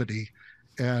 creativity.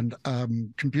 And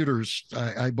computers,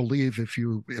 I believe, if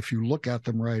you look at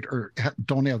them right, or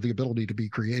don't have the ability to be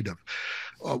creative.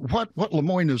 What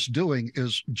Lemoyne is doing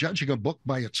is judging a book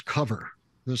by its cover.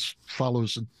 This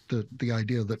follows the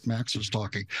idea that Max is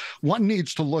talking. One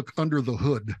needs to look under the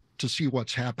hood to see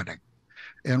what's happening.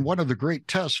 And one of the great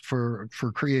tests for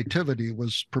creativity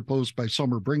was proposed by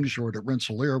Summer Bringsjord at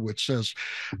Rensselaer, which says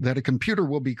that a computer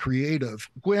will be creative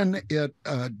when it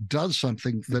does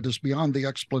something that is beyond the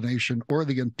explanation or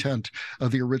the intent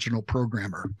of the original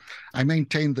programmer. I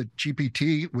maintain that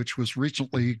GPT, which was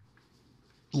recently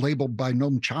labeled by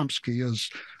Noam Chomsky as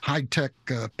high-tech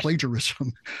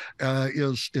plagiarism,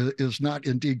 is not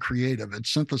indeed creative. It's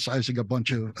synthesizing a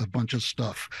bunch of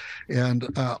stuff, and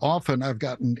often I've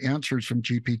gotten answers from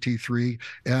GPT-3,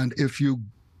 and if you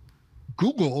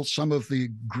Google some of the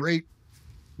great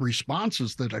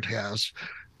responses that it has,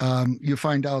 you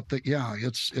find out that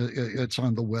it's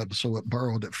on the web, so it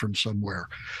borrowed it from somewhere.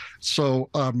 So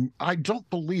I don't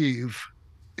believe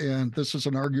and this is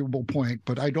an arguable point,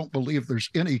 but I don't believe there's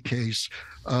any case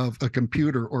of a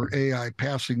computer or AI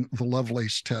passing the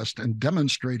Lovelace test and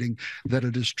demonstrating that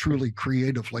it is truly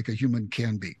creative like a human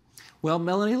can be. Well,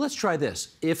 Melanie, let's try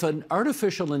this. If an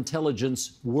artificial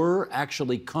intelligence were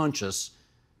actually conscious,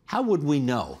 how would we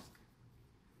know?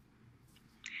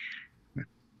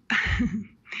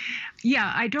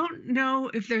 Yeah, I don't know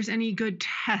if there's any good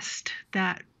test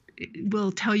that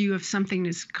will tell you if something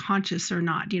is conscious or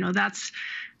not. That's,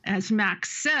 as Max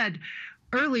said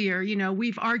earlier,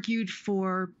 we've argued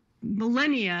for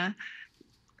millennia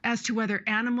as to whether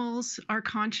animals are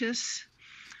conscious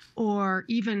or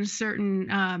even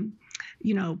certain,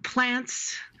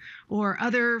 plants or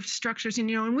other structures. And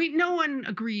no one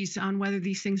agrees on whether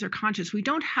these things are conscious. We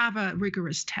don't have a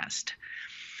rigorous test.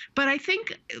 But I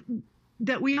think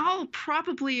that we all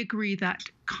probably agree that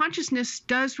consciousness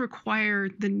does require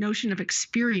the notion of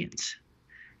experience.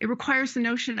 It requires the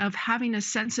notion of having a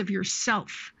sense of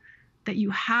yourself, that you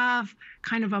have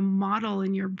kind of a model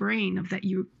in your brain of that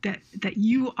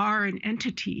you are an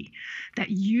entity, that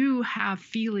you have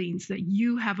feelings, that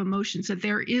you have emotions, that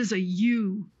there is a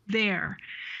you there.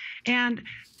 And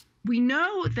we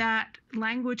know that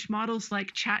language models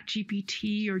like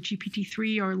ChatGPT or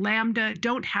GPT-3 or Lambda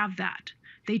don't have that.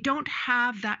 They don't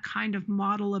have that kind of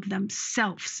model of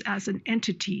themselves as an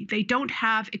entity. They don't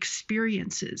have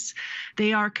experiences.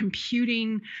 They are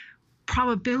computing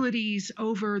probabilities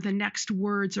over the next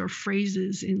words or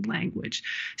phrases in language.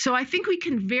 So I think we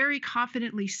can very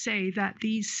confidently say that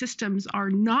these systems are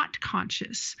not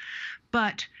conscious,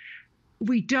 but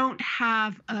we don't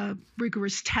have a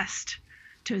rigorous test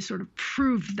to sort of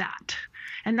prove that.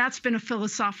 And that's been a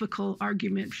philosophical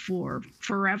argument for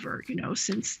forever,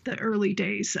 since the early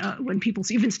days when people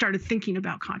even started thinking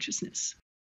about consciousness.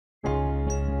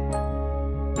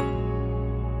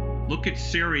 Look at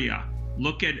Syria.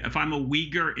 Look at if I'm a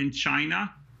Uyghur in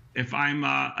China, if I'm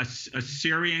a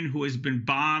Syrian who has been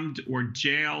bombed or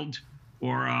jailed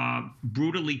or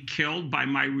brutally killed by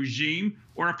my regime,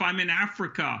 or if I'm in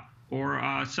Africa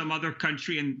or some other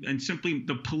country and simply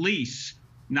the police,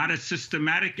 not a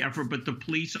systematic effort, but the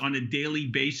police on a daily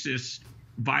basis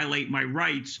violate my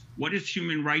rights. What is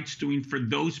human rights doing for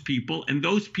those people? And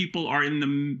those people are in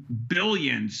the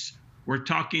billions. We're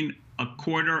talking a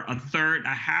quarter, a third, a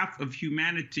half of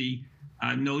humanity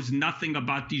knows nothing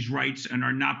about these rights and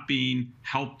are not being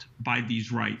helped by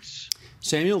these rights.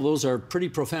 Samuel, those are pretty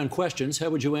profound questions. How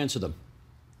would you answer them?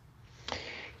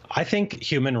 I think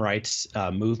human rights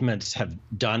movements have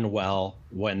done well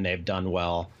when they've done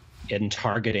well in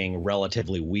targeting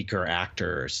relatively weaker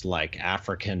actors like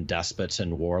African despots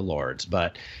and warlords.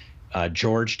 But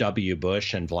George W.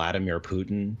 Bush and Vladimir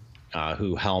Putin,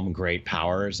 who helm great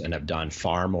powers and have done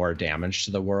far more damage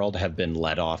to the world, have been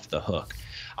let off the hook.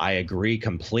 I agree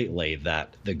completely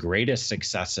that the greatest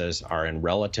successes are in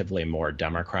relatively more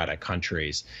democratic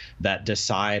countries that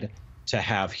decide to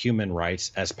have human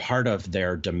rights as part of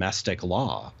their domestic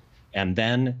law. And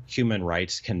then human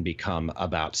rights can become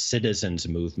about citizens'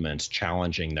 movements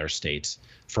challenging their states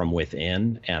from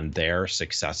within, and their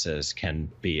successes can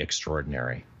be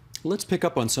extraordinary. Let's pick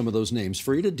up on some of those names.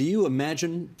 Farida, do you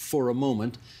imagine for a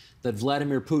moment that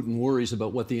Vladimir Putin worries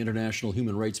about what the international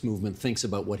human rights movement thinks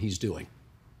about what he's doing?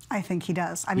 I think he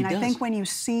does. I mean, I think when you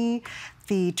see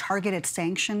the targeted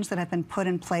sanctions that have been put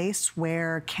in place,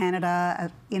 where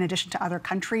Canada, in addition to other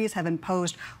countries, have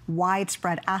imposed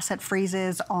widespread asset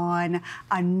freezes on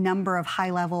a number of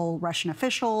high-level Russian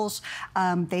officials.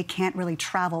 They can't really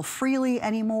travel freely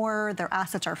anymore. Their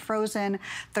assets are frozen.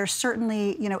 There's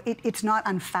certainly, it's not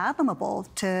unfathomable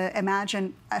to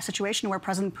imagine a situation where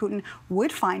President Putin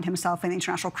would find himself in the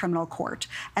International Criminal Court.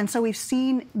 And so we've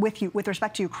seen, with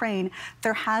respect to Ukraine,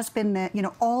 there has been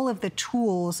all of the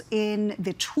tools in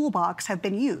the toolbox have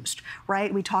been used,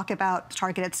 right? We talk about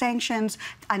targeted sanctions,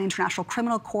 an International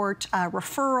Criminal Court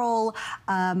referral,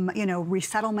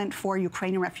 resettlement for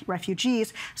Ukrainian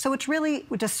refugees. So it's really,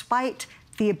 despite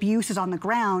the abuses on the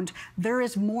ground, there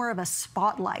is more of a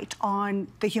spotlight on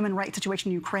the human rights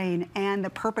situation in Ukraine and the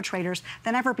perpetrators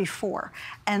than ever before.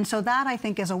 And so that, I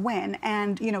think, is a win.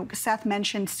 And, Seth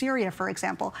mentioned Syria, for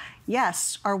example.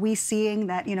 Yes, are we seeing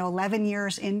that, 11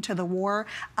 years into the war,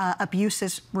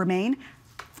 abuses remain?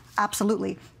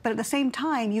 absolutely. But at the same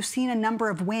time, you've seen a number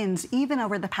of wins, even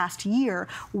over the past year,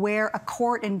 where a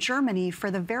court in Germany, for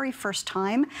the very first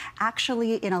time,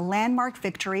 actually in a landmark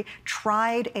victory,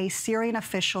 tried a Syrian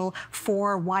official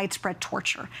for widespread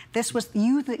torture. This was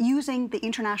using the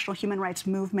international human rights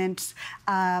movement's,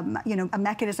 a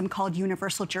mechanism called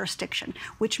universal jurisdiction,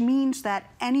 which means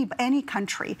that any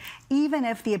country, even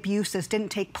if the abuses didn't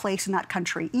take place in that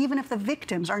country, even if the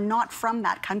victims are not from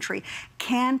that country,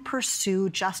 can pursue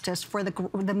justice for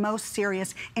the most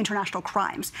serious international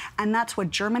crimes. And that's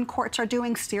what German courts are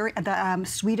doing, the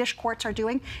Swedish courts are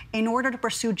doing, in order to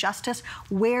pursue justice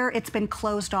where it's been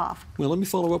closed off. Well, let me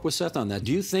follow up with Seth on that.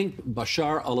 Do you think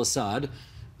Bashar al-Assad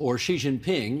or Xi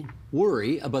Jinping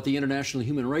worry about the international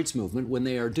human rights movement when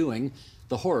they are doing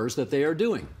the horrors that they are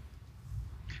doing?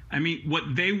 I mean,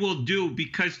 what they will do,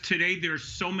 because today there's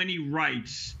so many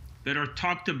rights that are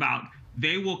talked about,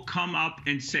 they will come up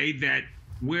and say that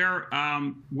we're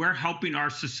helping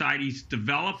our societies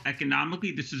develop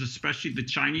economically. This is especially the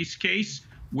Chinese case.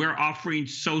 We're offering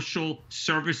social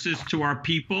services to our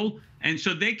people. And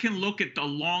so they can look at the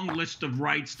long list of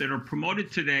rights that are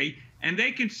promoted today, and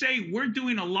they can say, we're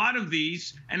doing a lot of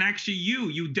these. And actually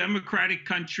you democratic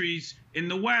countries in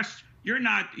the West,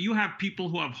 you have people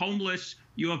who have homeless,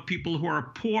 you have people who are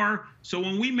poor. So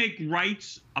when we make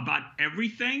rights about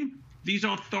everything, these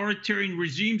authoritarian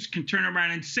regimes can turn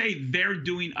around and say they're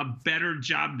doing a better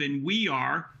job than we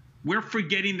are. We're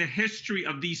forgetting the history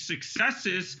of these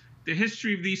successes. The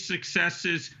history of these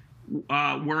successes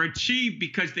were achieved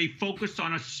because they focused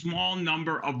on a small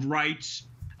number of rights,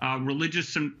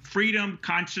 religious freedom,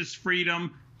 conscious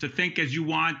freedom, to think as you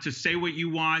want, to say what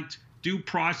you want, due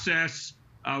process,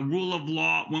 rule of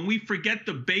law. When we forget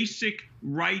the basic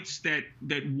rights that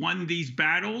won these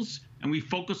battles and we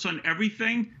focus on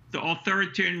everything, the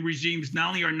authoritarian regimes not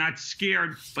only are not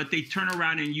scared, but they turn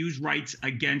around and use rights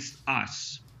against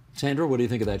us. Sandra, what do you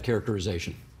think of that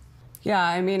characterization? Yeah,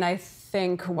 I mean, I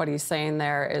think what he's saying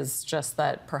there is just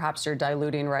that perhaps you're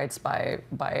diluting rights by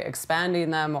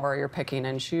expanding them, or you're picking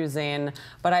and choosing.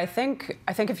 But I think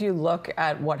if you look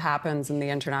at what happens in the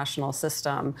international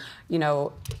system,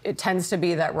 it tends to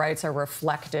be that rights are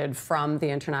reflected from the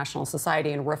international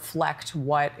society and reflect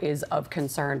what is of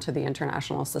concern to the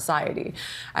international society.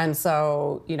 And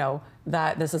so,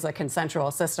 that this is a consensual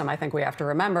system, I think we have to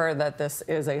remember that this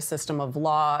is a system of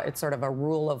law. It's sort of a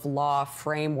rule of law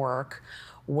framework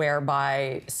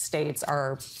whereby states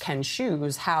can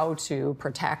choose how to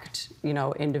protect,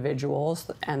 individuals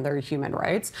and their human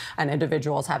rights, and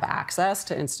individuals have access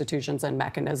to institutions and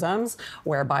mechanisms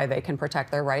whereby they can protect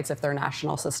their rights if their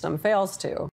national system fails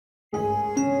to.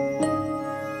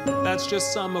 That's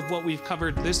just some of what we've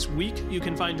covered this week. You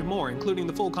can find more, including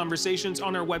the full conversations,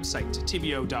 on our website,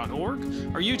 TVO.org,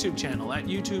 our YouTube channel at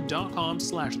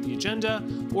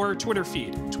youtube.com/theagenda, or our Twitter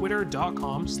feed,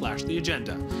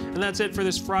 twitter.com/theagenda. And that's it for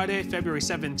this Friday, February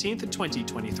 17th,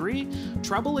 2023.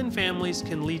 Trouble in families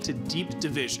can lead to deep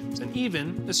divisions and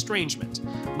even estrangement.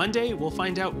 Monday, we'll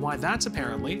find out why that's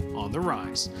apparently on the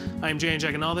rise. I'm Jay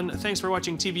Jaganathan. Thanks for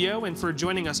watching TVO and for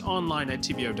joining us online at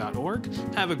TVO.org.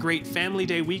 Have a great Family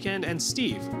Day weekend, and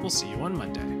Steve, we'll see you on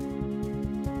Monday.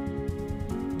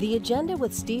 The Agenda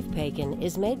with Steve Paikin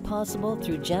is made possible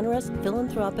through generous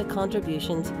philanthropic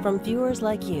contributions from viewers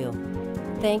like you.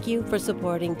 Thank you for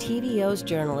supporting TVO's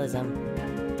journalism.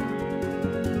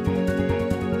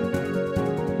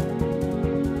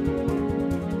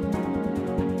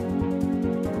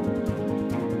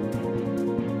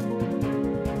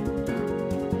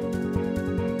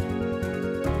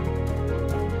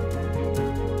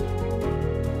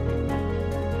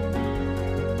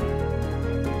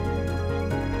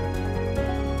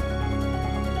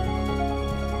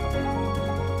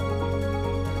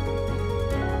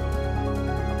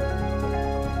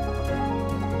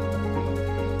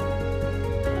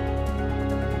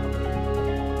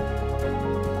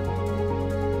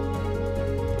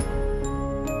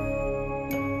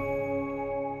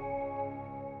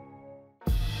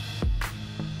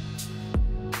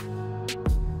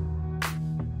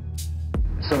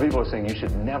 Some people are saying you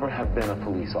should never have been a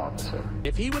police officer.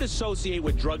 If he would associate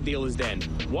with drug dealers then,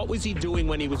 what was he doing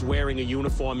when he was wearing a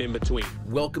uniform in between?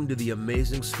 Welcome to the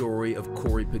amazing story of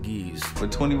Corey Pegues. For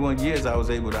 21 years, I was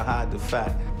able to hide the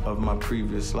fact of my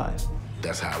previous life.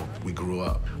 That's how we grew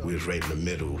up. We was right in the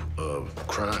middle of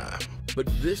crime. But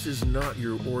this is not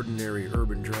your ordinary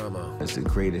urban drama. It's a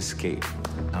great escape.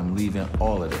 I'm leaving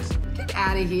all of this. Get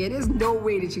out of here. There's no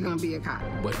way that you're gonna be a cop.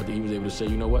 But he was able to say,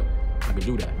 you know what? I can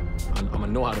do that. I'm gonna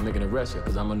know how to make an arrest here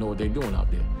because I'm gonna know what they're doing out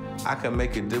there. I can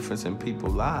make a difference in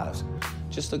people's lives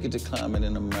Just look at the climate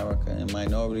in America and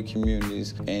minority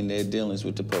communities and their dealings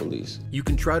with the police. You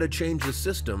can try to change the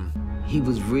system. He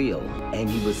was real and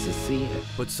he was sincere.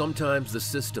 But sometimes the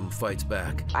system fights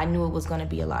back. I knew it was going to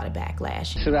be a lot of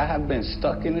backlash. Should I have been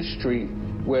stuck in the street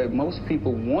where most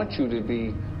people want you to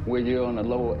be, where you're on the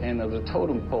lower end of the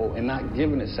totem pole and not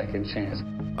given a second chance?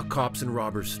 A Cops and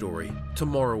Robbers story,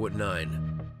 tomorrow at 9.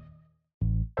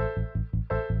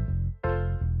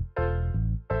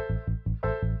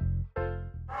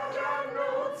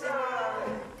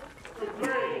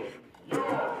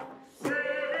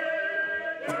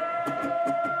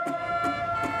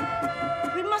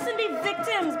 We mustn't be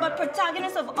victims, but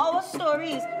protagonists of our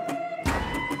stories.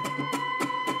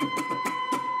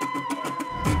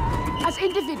 As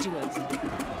individuals,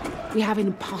 we have an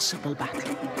impossible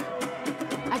battle.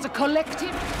 As a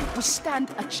collective, we stand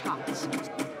a chance.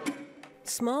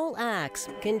 Small Acts,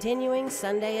 continuing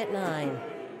Sunday at 9.